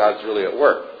don't know if God's really at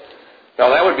work. Now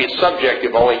that would be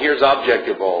subjective only. Here's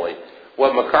objective only.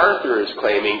 What MacArthur is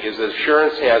claiming is that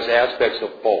assurance has aspects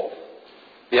of both.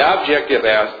 The objective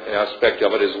aspect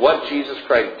of it is what Jesus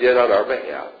Christ did on our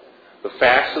behalf, the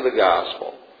facts of the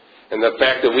gospel, and the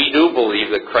fact that we do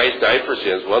believe that Christ died for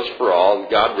sins once for all, and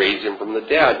God raised him from the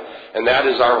dead, and that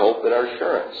is our hope and our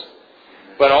assurance.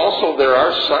 But also there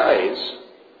are signs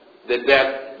that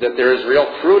there is real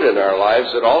fruit in our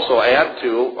lives that also add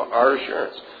to our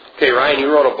assurance. Okay, Ryan, you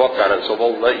wrote a book on it, so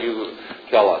we'll let you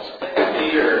tell us.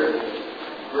 Peter,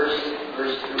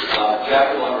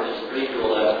 chapter 1, verses 3 through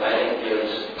 11, I think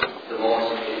gives the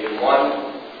most, in one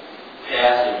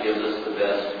passage, gives us the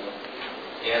best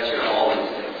answer to all these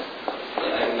things.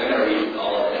 I'm going to read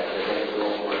all of that because I think it's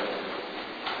real important.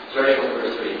 Starting with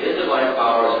verse 3. His divine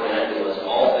power has granted to us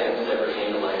all things that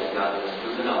pertain to life and godliness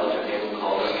through the knowledge of him who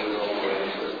called us to his own glory,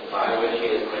 by which he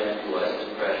has granted to us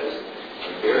his precious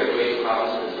and very great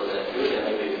promises, so that through them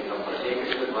we may become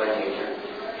partakers of the divine nature,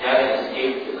 having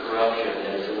escaped the corruption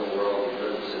that is in the world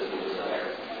because of sinful desire.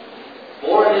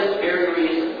 For this very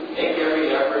reason, make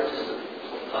every effort to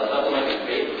supplement your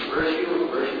faith with virtue,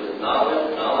 virtue with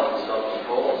knowledge, knowledge with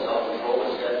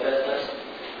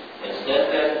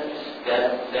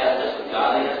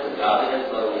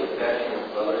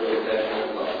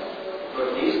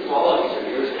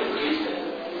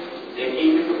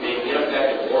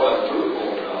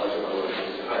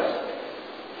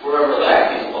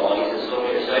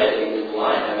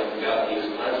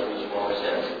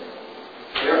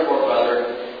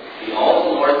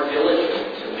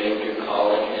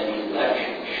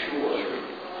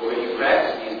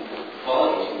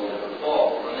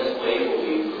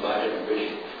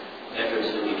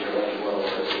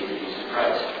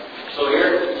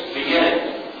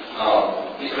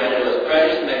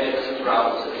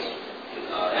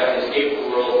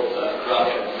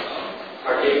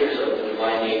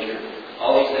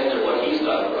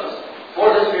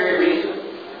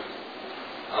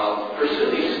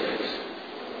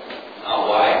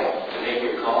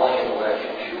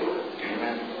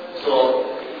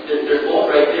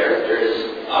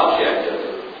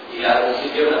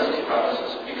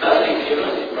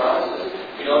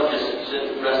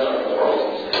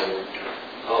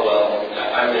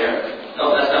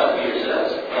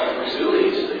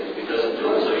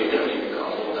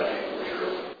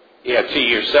to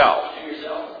yourself.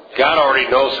 God already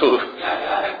knows who.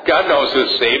 God knows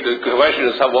who's saved. The question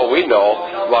is what we know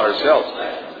about ourselves.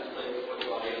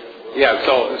 Yeah,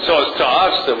 so it's to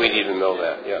us that we need to know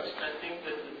that. Yes. I think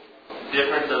that the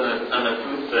difference on the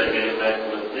fruit side, getting back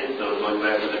to the thing, so going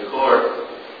back to the core,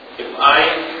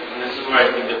 and this is where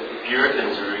I think that the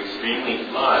Puritans are extremely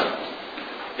flawed.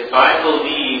 If I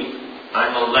believe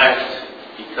I'm elect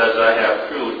because I have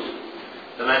fruit,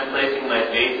 then I'm placing my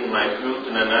faith in my fruit,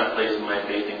 and I'm not placing my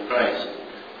faith in Christ.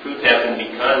 Fruit happened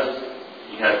because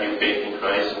you have your faith in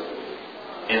Christ.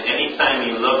 And anytime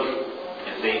you look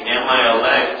and say, am I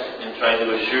elect? And try to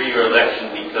assure your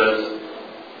election because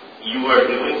you are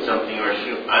doing something, or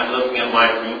I'm looking at my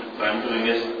fruit, I'm doing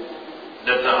this.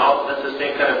 That's the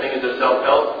same kind of thing as a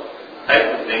self-help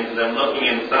type of thing, because I'm looking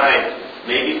inside,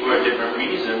 maybe for a different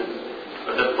reason,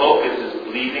 but the focus is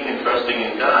believing and trusting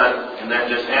in God, and that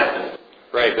just happened.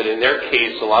 Right, but in their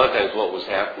case, a lot of times what was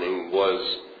happening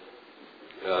was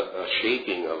a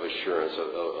shaking of assurance,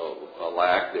 a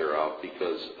lack thereof,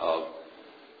 because of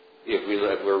if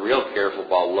we're real careful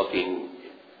about looking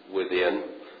within,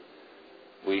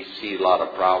 we see a lot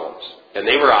of problems. And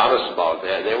they were honest about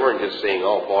that. They weren't just saying,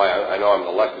 oh boy, I know I'm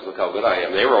elect because look how good I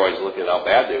am. They were always looking at how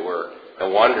bad they were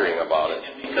and wondering about it.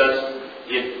 And because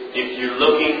if you're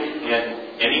looking at,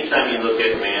 anytime you look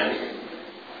at man,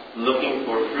 looking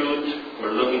for fruit or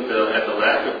looking at the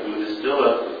lack of fruit is still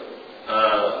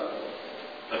a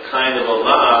kind of a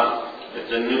law. It's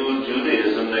a new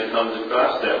Judaism that comes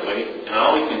across that way, and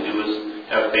all we can do is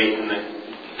have faith in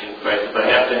Christ. If I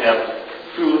have to have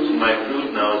fruit, and my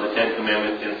fruit now is the Ten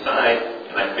Commandments inside,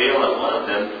 and I fail at one of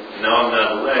them, and now I'm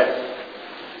not elect,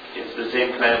 it's the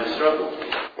same kind of struggle.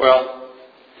 Well,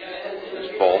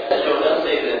 it's both. So it does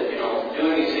say that,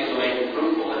 doing these things will make you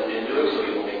fruitful, and in doing so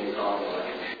you will make you solid.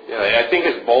 Yeah, I think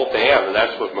it's both and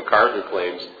that's what MacArthur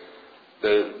claims.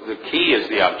 The key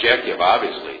is the objective,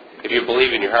 obviously. If you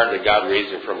believe in your heart that God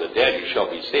raised him from the dead, you shall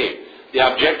be saved.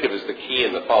 The objective is the key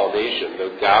and the foundation,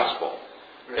 the gospel,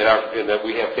 and that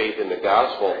we have faith in the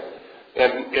gospel.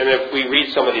 And if we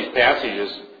read some of these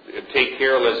passages, take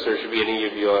care lest there should be any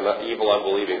of you an evil,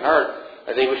 unbelieving heart,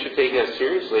 I think we should take that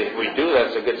seriously. If we do,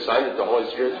 that's a good sign that the Holy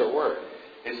Spirit's at work.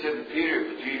 It said to Peter,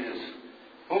 to Jesus,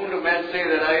 whom do men say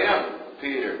that I am?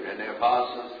 Peter. And the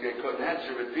apostles couldn't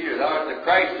answer, but Peter, thou art the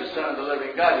Christ, the Son of the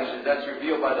living God. He said, that's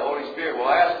revealed by the Holy Spirit. Well,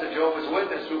 ask the Jehovah's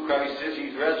Witness who Christ is.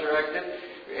 He's resurrected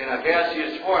in a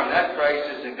gaseous form. That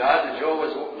Christ is in God.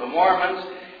 The Mormons,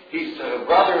 he's the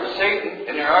brother of Satan,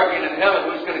 and they're arguing in heaven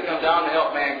who's going to come down to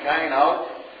help mankind out.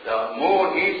 The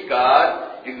moon, he's God.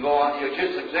 You can go on, you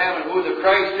just examine who the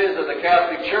Christ is of the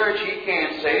Catholic Church. He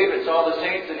can't save. It's all the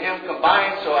saints and him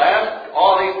combined. So ask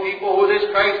all these people who this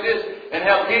Christ is and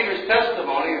have Peter's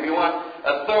testimony if you want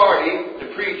authority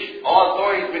to preach. All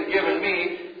authority has been given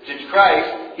me to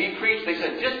Christ. He preached, they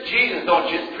said, just Jesus don't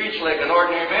just preach like an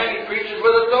ordinary man. He preaches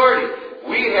with authority.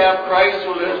 We have Christ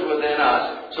who lives within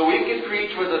us. So we can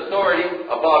preach with authority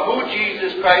about who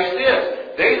Jesus Christ is.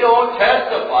 They don't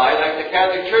testify like the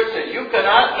Catholic Church says. You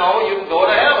cannot know, you can go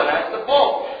to heaven. That's the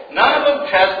Pope. None of them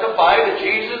testify to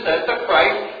Jesus as the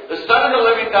Christ, the Son of the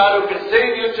living God who can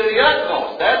save you to the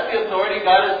utmost. That's the authority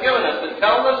God has given us to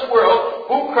tell this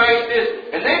world who Christ is.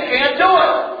 And they can't do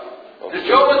it. The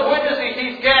Jehovah's Witnesses,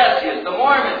 he's gaseous. The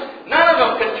Mormons, none of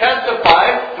them can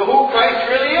testify to who Christ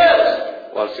really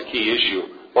is. Well, that's the key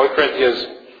issue. 1 Corinthians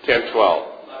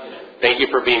 10:12. Thank you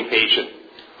for being patient.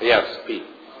 Yes, Pete.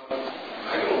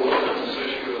 I go a little bit this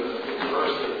issue of the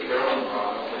verse that Carolyn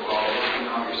brought up about looking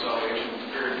on your salvation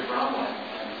spirit from it.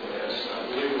 And as I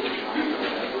believe it was John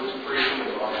Edwards preaching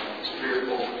about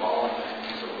spiritual fallen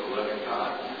things of the living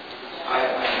God. I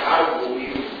gotta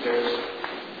believe there's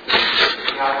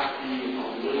got to be a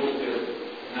little bit,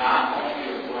 not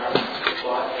only of reverence,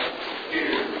 but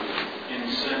fear in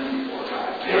sin before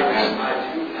God. Yes,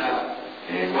 I do have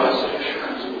a blessed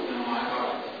assurance within my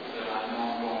heart that I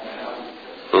know I'm going to heaven.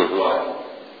 But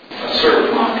a certain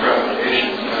amount of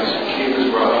trepidation, as Keith has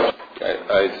brought up.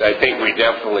 I think we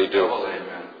definitely do.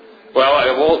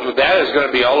 Well, that is going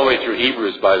to be all the way through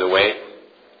Hebrews, by the way.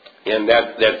 And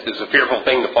that is a fearful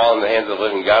thing to fall in the hands of the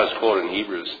living God is quoted in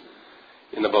Hebrews,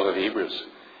 in the book of Hebrews.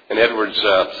 And Edwards'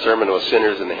 sermon was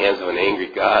sinners in the hands of an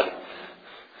angry God.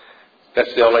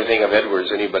 That's the only thing of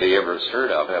Edwards anybody ever has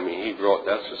heard of. I mean, he wrote,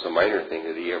 that's just a minor thing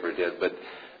that he ever did. But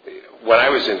when I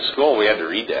was in school, we had to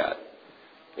read that.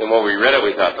 And when we read it,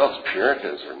 we thought, those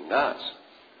Puritans are nuts.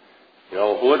 Who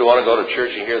would want to go to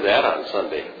church and hear that on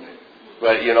Sunday?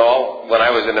 But, when I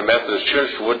was in the Methodist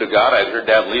church, would to God I'd heard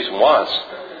that at least once.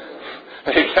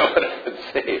 I think that would have been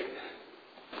saved.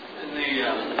 And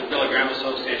the Billy Graham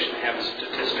Association have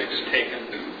statistics taken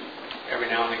every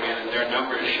now and again, and their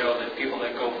numbers show that people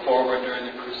that go forward during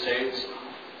the Crusades,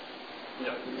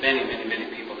 many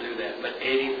people do that, but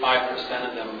 85%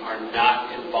 of them are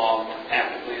not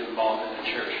actively involved in the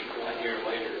church a year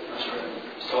later. That's right.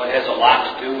 So it has a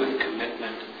lot to do with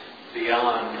commitment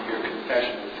beyond your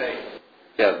confession of faith.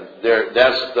 Yeah,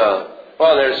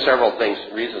 there's several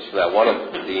reasons for that. One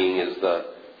of them being is the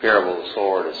parable of the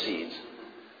sower and the seeds.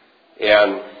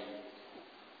 And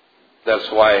that's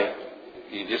why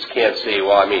you just can't say,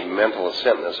 well, I mean, mental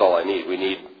assent, that's all I need. We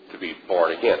need to be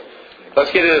born again.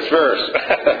 Let's get into this verse.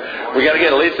 We got to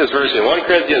get at least this verse in. 1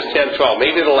 Corinthians 10:12.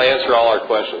 Maybe it'll answer all our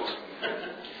questions. So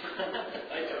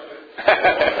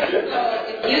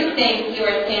if you think you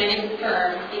are standing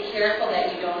firm, be careful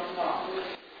that you don't fall.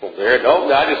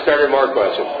 Well, I just started more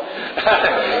questions.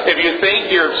 If you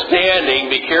think you're standing,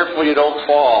 be careful you don't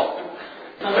fall.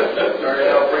 Sorry,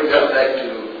 I'll bring that back to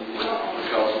the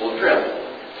Council of Trent.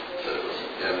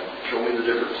 And show me the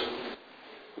difference.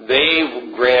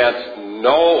 They grant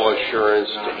no assurance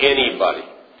to anybody.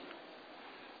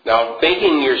 Now,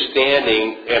 thinking you're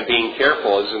standing and being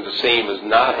careful isn't the same as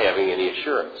not having any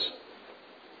assurance.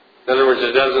 In other words,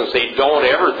 it doesn't say don't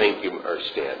ever think you are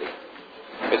standing.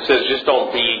 It says just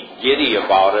don't be giddy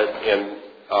about it and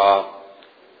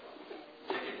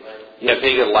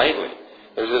take it lightly.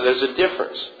 There's a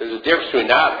difference. There's a difference between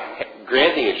not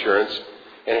granting assurance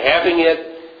and having it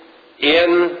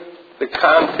in the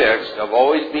context of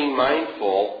always being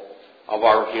mindful of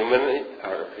our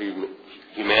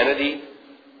humanity,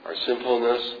 our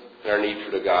sinfulness, and our need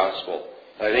for the gospel.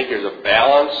 And I think there's a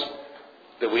balance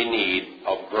that we need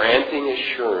of granting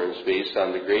assurance based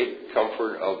on the great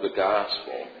comfort of the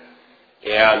gospel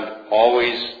and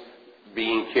always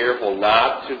being careful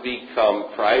not to become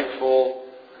prideful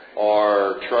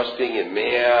or trusting in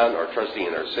man or trusting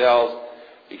in ourselves,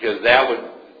 because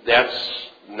that's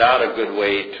not a good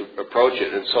way to approach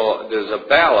it. And so there's a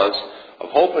balance of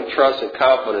hope and trust and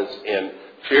confidence and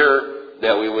fear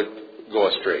that we would go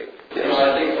astray. Yes.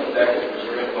 I think the fact that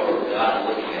we're looking for God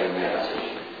looking at a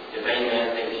passage, if any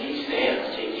man thinks he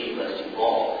stands, take heed lest he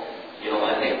fall.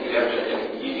 I think you have to,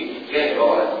 you can't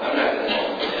go, I'm not going to fall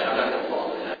for that, I'm not going to fall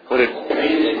for that.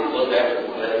 It goes back to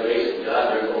the grace of God,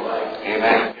 there's no life.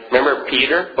 Amen. Remember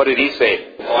Peter? What did he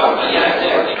say? Yeah,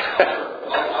 exactly.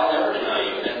 I'll never deny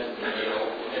you. And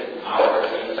in hours,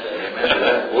 he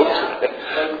said, whoops.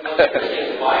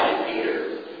 Why did Peter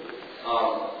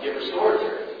get restored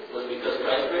there? Was because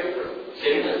Christ prayed for him.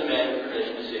 Satan is a man of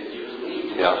permission to say he was weak.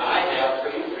 Yeah. I have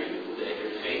prayed for you that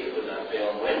your faith would not fail.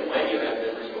 When you have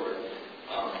been restored,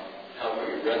 help for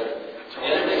your brethren. The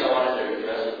other thing I wanted to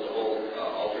address is the whole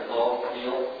altar call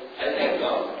deal. I think,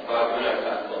 Bob, you and I have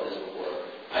talked about this before.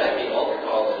 I think the altar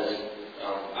call is,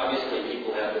 obviously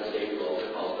people have been saved through altar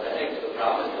calls, but I think the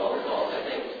problem with the altar calls, I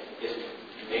think, is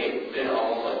been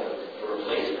almost like a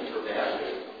replacement for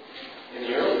pastors. In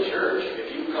the early church, if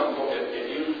you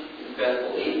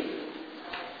believe,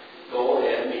 go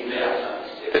and be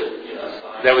baptized.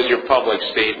 That was your public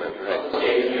statement, right?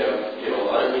 You have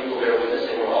other people there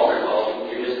witnessing or altar calls.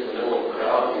 You're just in the middle of a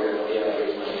crowd here. Yeah, I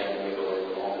raise my hand and we go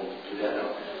home and do that now.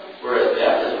 Whereas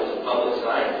baptism was a public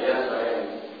sign. Yes, I am.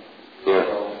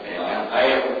 Yeah. I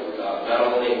am not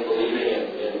only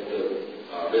believing in the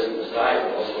risen Messiah,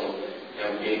 but also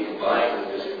am being combined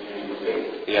with this community of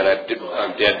faith. Yeah,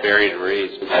 I'm dead, buried, and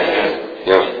raised.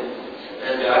 Yeah.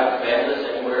 And God commands us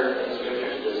anywhere in the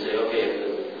scriptures to say, okay,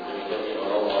 there's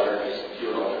no water, just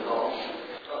do an altar call.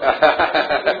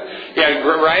 Yeah,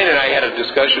 Ryan and I had a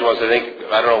discussion once.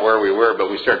 I don't know where we were,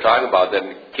 but we started talking about that,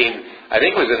 and I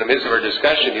think it was in the midst of our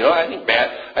discussion.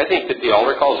 I think that the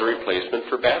altar call is a replacement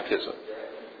for baptism.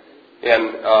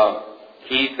 And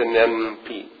Keith, and then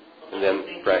Pete, and then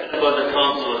Brett. About the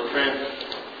Council of Trent,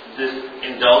 this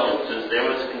indulgences, there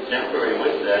was contemporary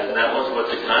with that, and that was what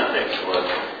the context was.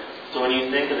 So when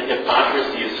you think of the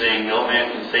hypocrisy of saying no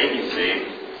man can say he's saved,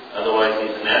 otherwise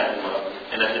he's anathema,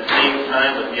 and at the same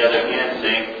time, with the other hand,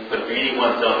 saying, but reading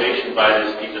one's salvation by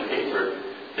this piece of paper,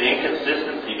 the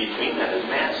inconsistency between that is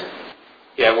massive.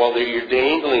 Yeah, well, you're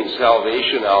dangling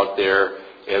salvation out there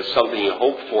as something you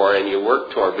hope for and you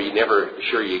work toward, but you're never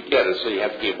sure you get it, so you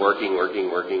have to keep working.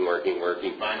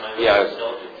 Yeah,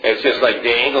 it's just like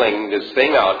dangling this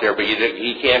thing out there, but you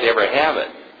can't ever have it.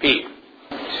 Pete?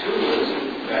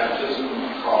 Baptism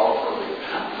call for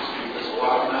repentance, because a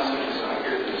lot of messages I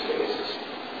hear these days,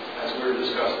 as we were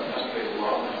discussing yesterday,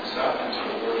 love and acceptance of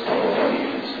the words of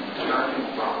obedience and turning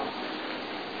from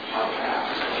our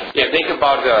past. Yeah, think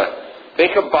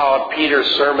about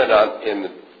Peter's sermon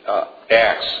in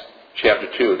Acts chapter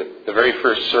 2, the very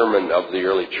first sermon of the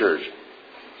early church,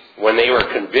 when they were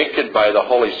convicted by the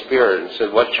Holy Spirit and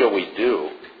said, "What shall we do?"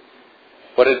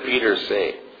 What did Peter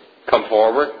say? Come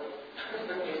forward?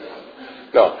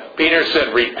 No. Peter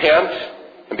said, repent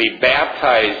and be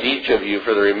baptized, each of you,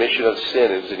 for the remission of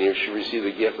sins, and you shall receive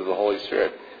the gift of the Holy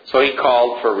Spirit. So he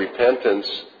called for repentance.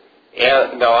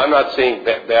 And now, I'm not saying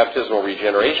baptismal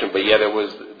regeneration, but yet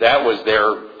that was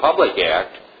their public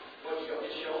act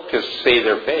to say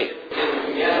their faith.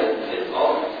 It's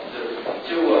all the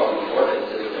two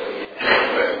ordinances that we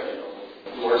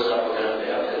have. Lord's Supper and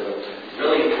baptism.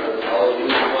 Really, all you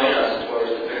point us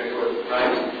towards the very towards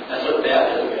Christ. That's what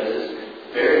baptism is.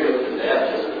 It's very good for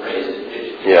baptism, raised to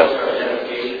Yes. our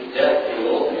identification, death to the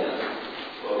old man,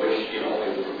 which, we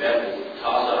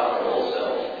toss off our old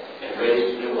self and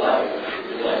raise to new life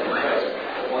in Christ.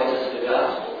 That points us to the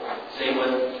gospel. Same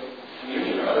with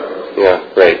communion or other words. Yeah,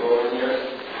 right. Go in there,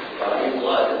 body and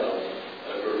blood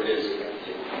is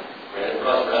ran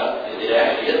across the it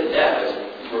actually is death.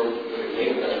 We're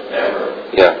making us remember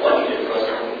what he did for us.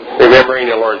 Remembering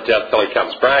the Lord's death till he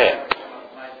comes. Brian.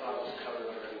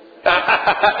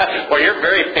 Well, you're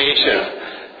very patient.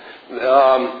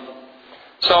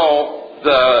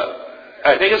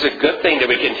 I think it's a good thing that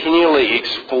we continually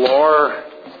explore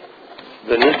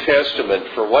the New Testament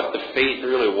for what the faith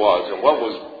really was and what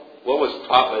was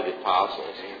taught by the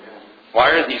apostles. Why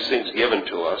are these things given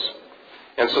to us?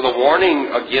 And so the warning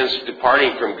against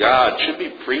departing from God should be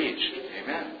preached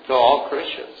to all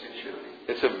Christians.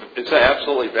 It's an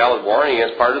absolutely valid warning.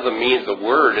 As part of the means, the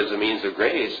Word is a means of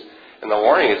grace, and the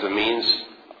warning is a means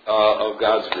of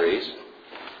God's grace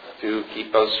to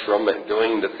keep us from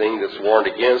doing the thing that's warned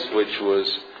against, which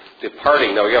was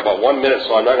departing. Now, we have about 1 minute,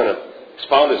 so I'm not going to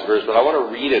expound this verse, but I want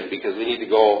to read it because we need to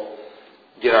go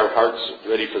get our hearts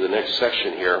ready for the next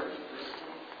section here.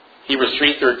 Hebrews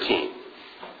 3:13.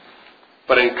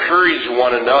 But encourage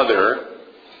one another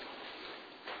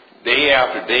day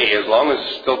after day, as long as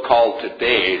it's still called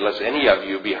today, lest any of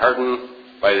you be hardened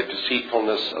by the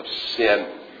deceitfulness of sin.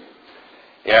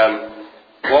 And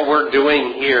what we're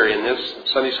doing here in this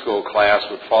Sunday school class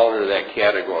would fall into that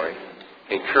category.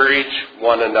 Encourage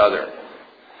one another.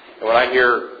 And when I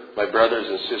hear my brothers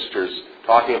and sisters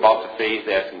talking about the faith,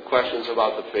 asking questions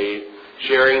about the faith,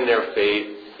 sharing their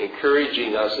faith,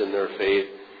 encouraging us in their faith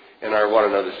and our one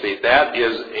another's faith, that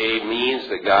is a means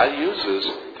that God uses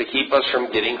to keep us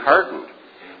from getting hardened.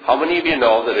 How many of you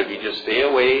know that if you just stay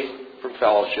away from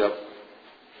fellowship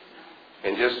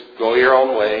and just go your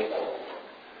own way,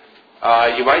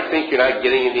 you might think you're not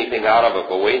getting anything out of it,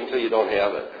 but wait until you don't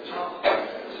have it.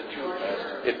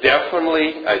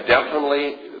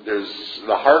 There's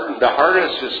the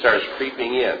hardness just starts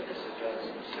creeping in.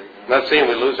 I'm not saying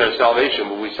we lose our salvation,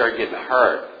 but we start getting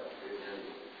hard.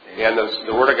 And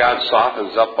the Word of God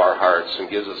softens up our hearts and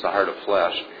gives us a heart of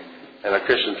flesh. And a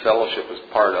Christian fellowship is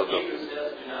part of them.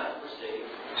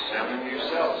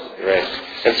 Right.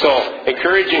 And so,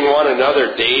 encouraging one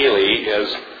another daily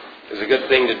is a good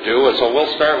thing to do. And so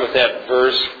we'll start with that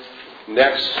verse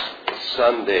next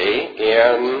Sunday.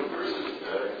 And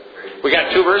we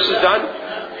got 2 verses done?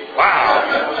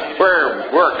 Wow.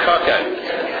 We're cooking.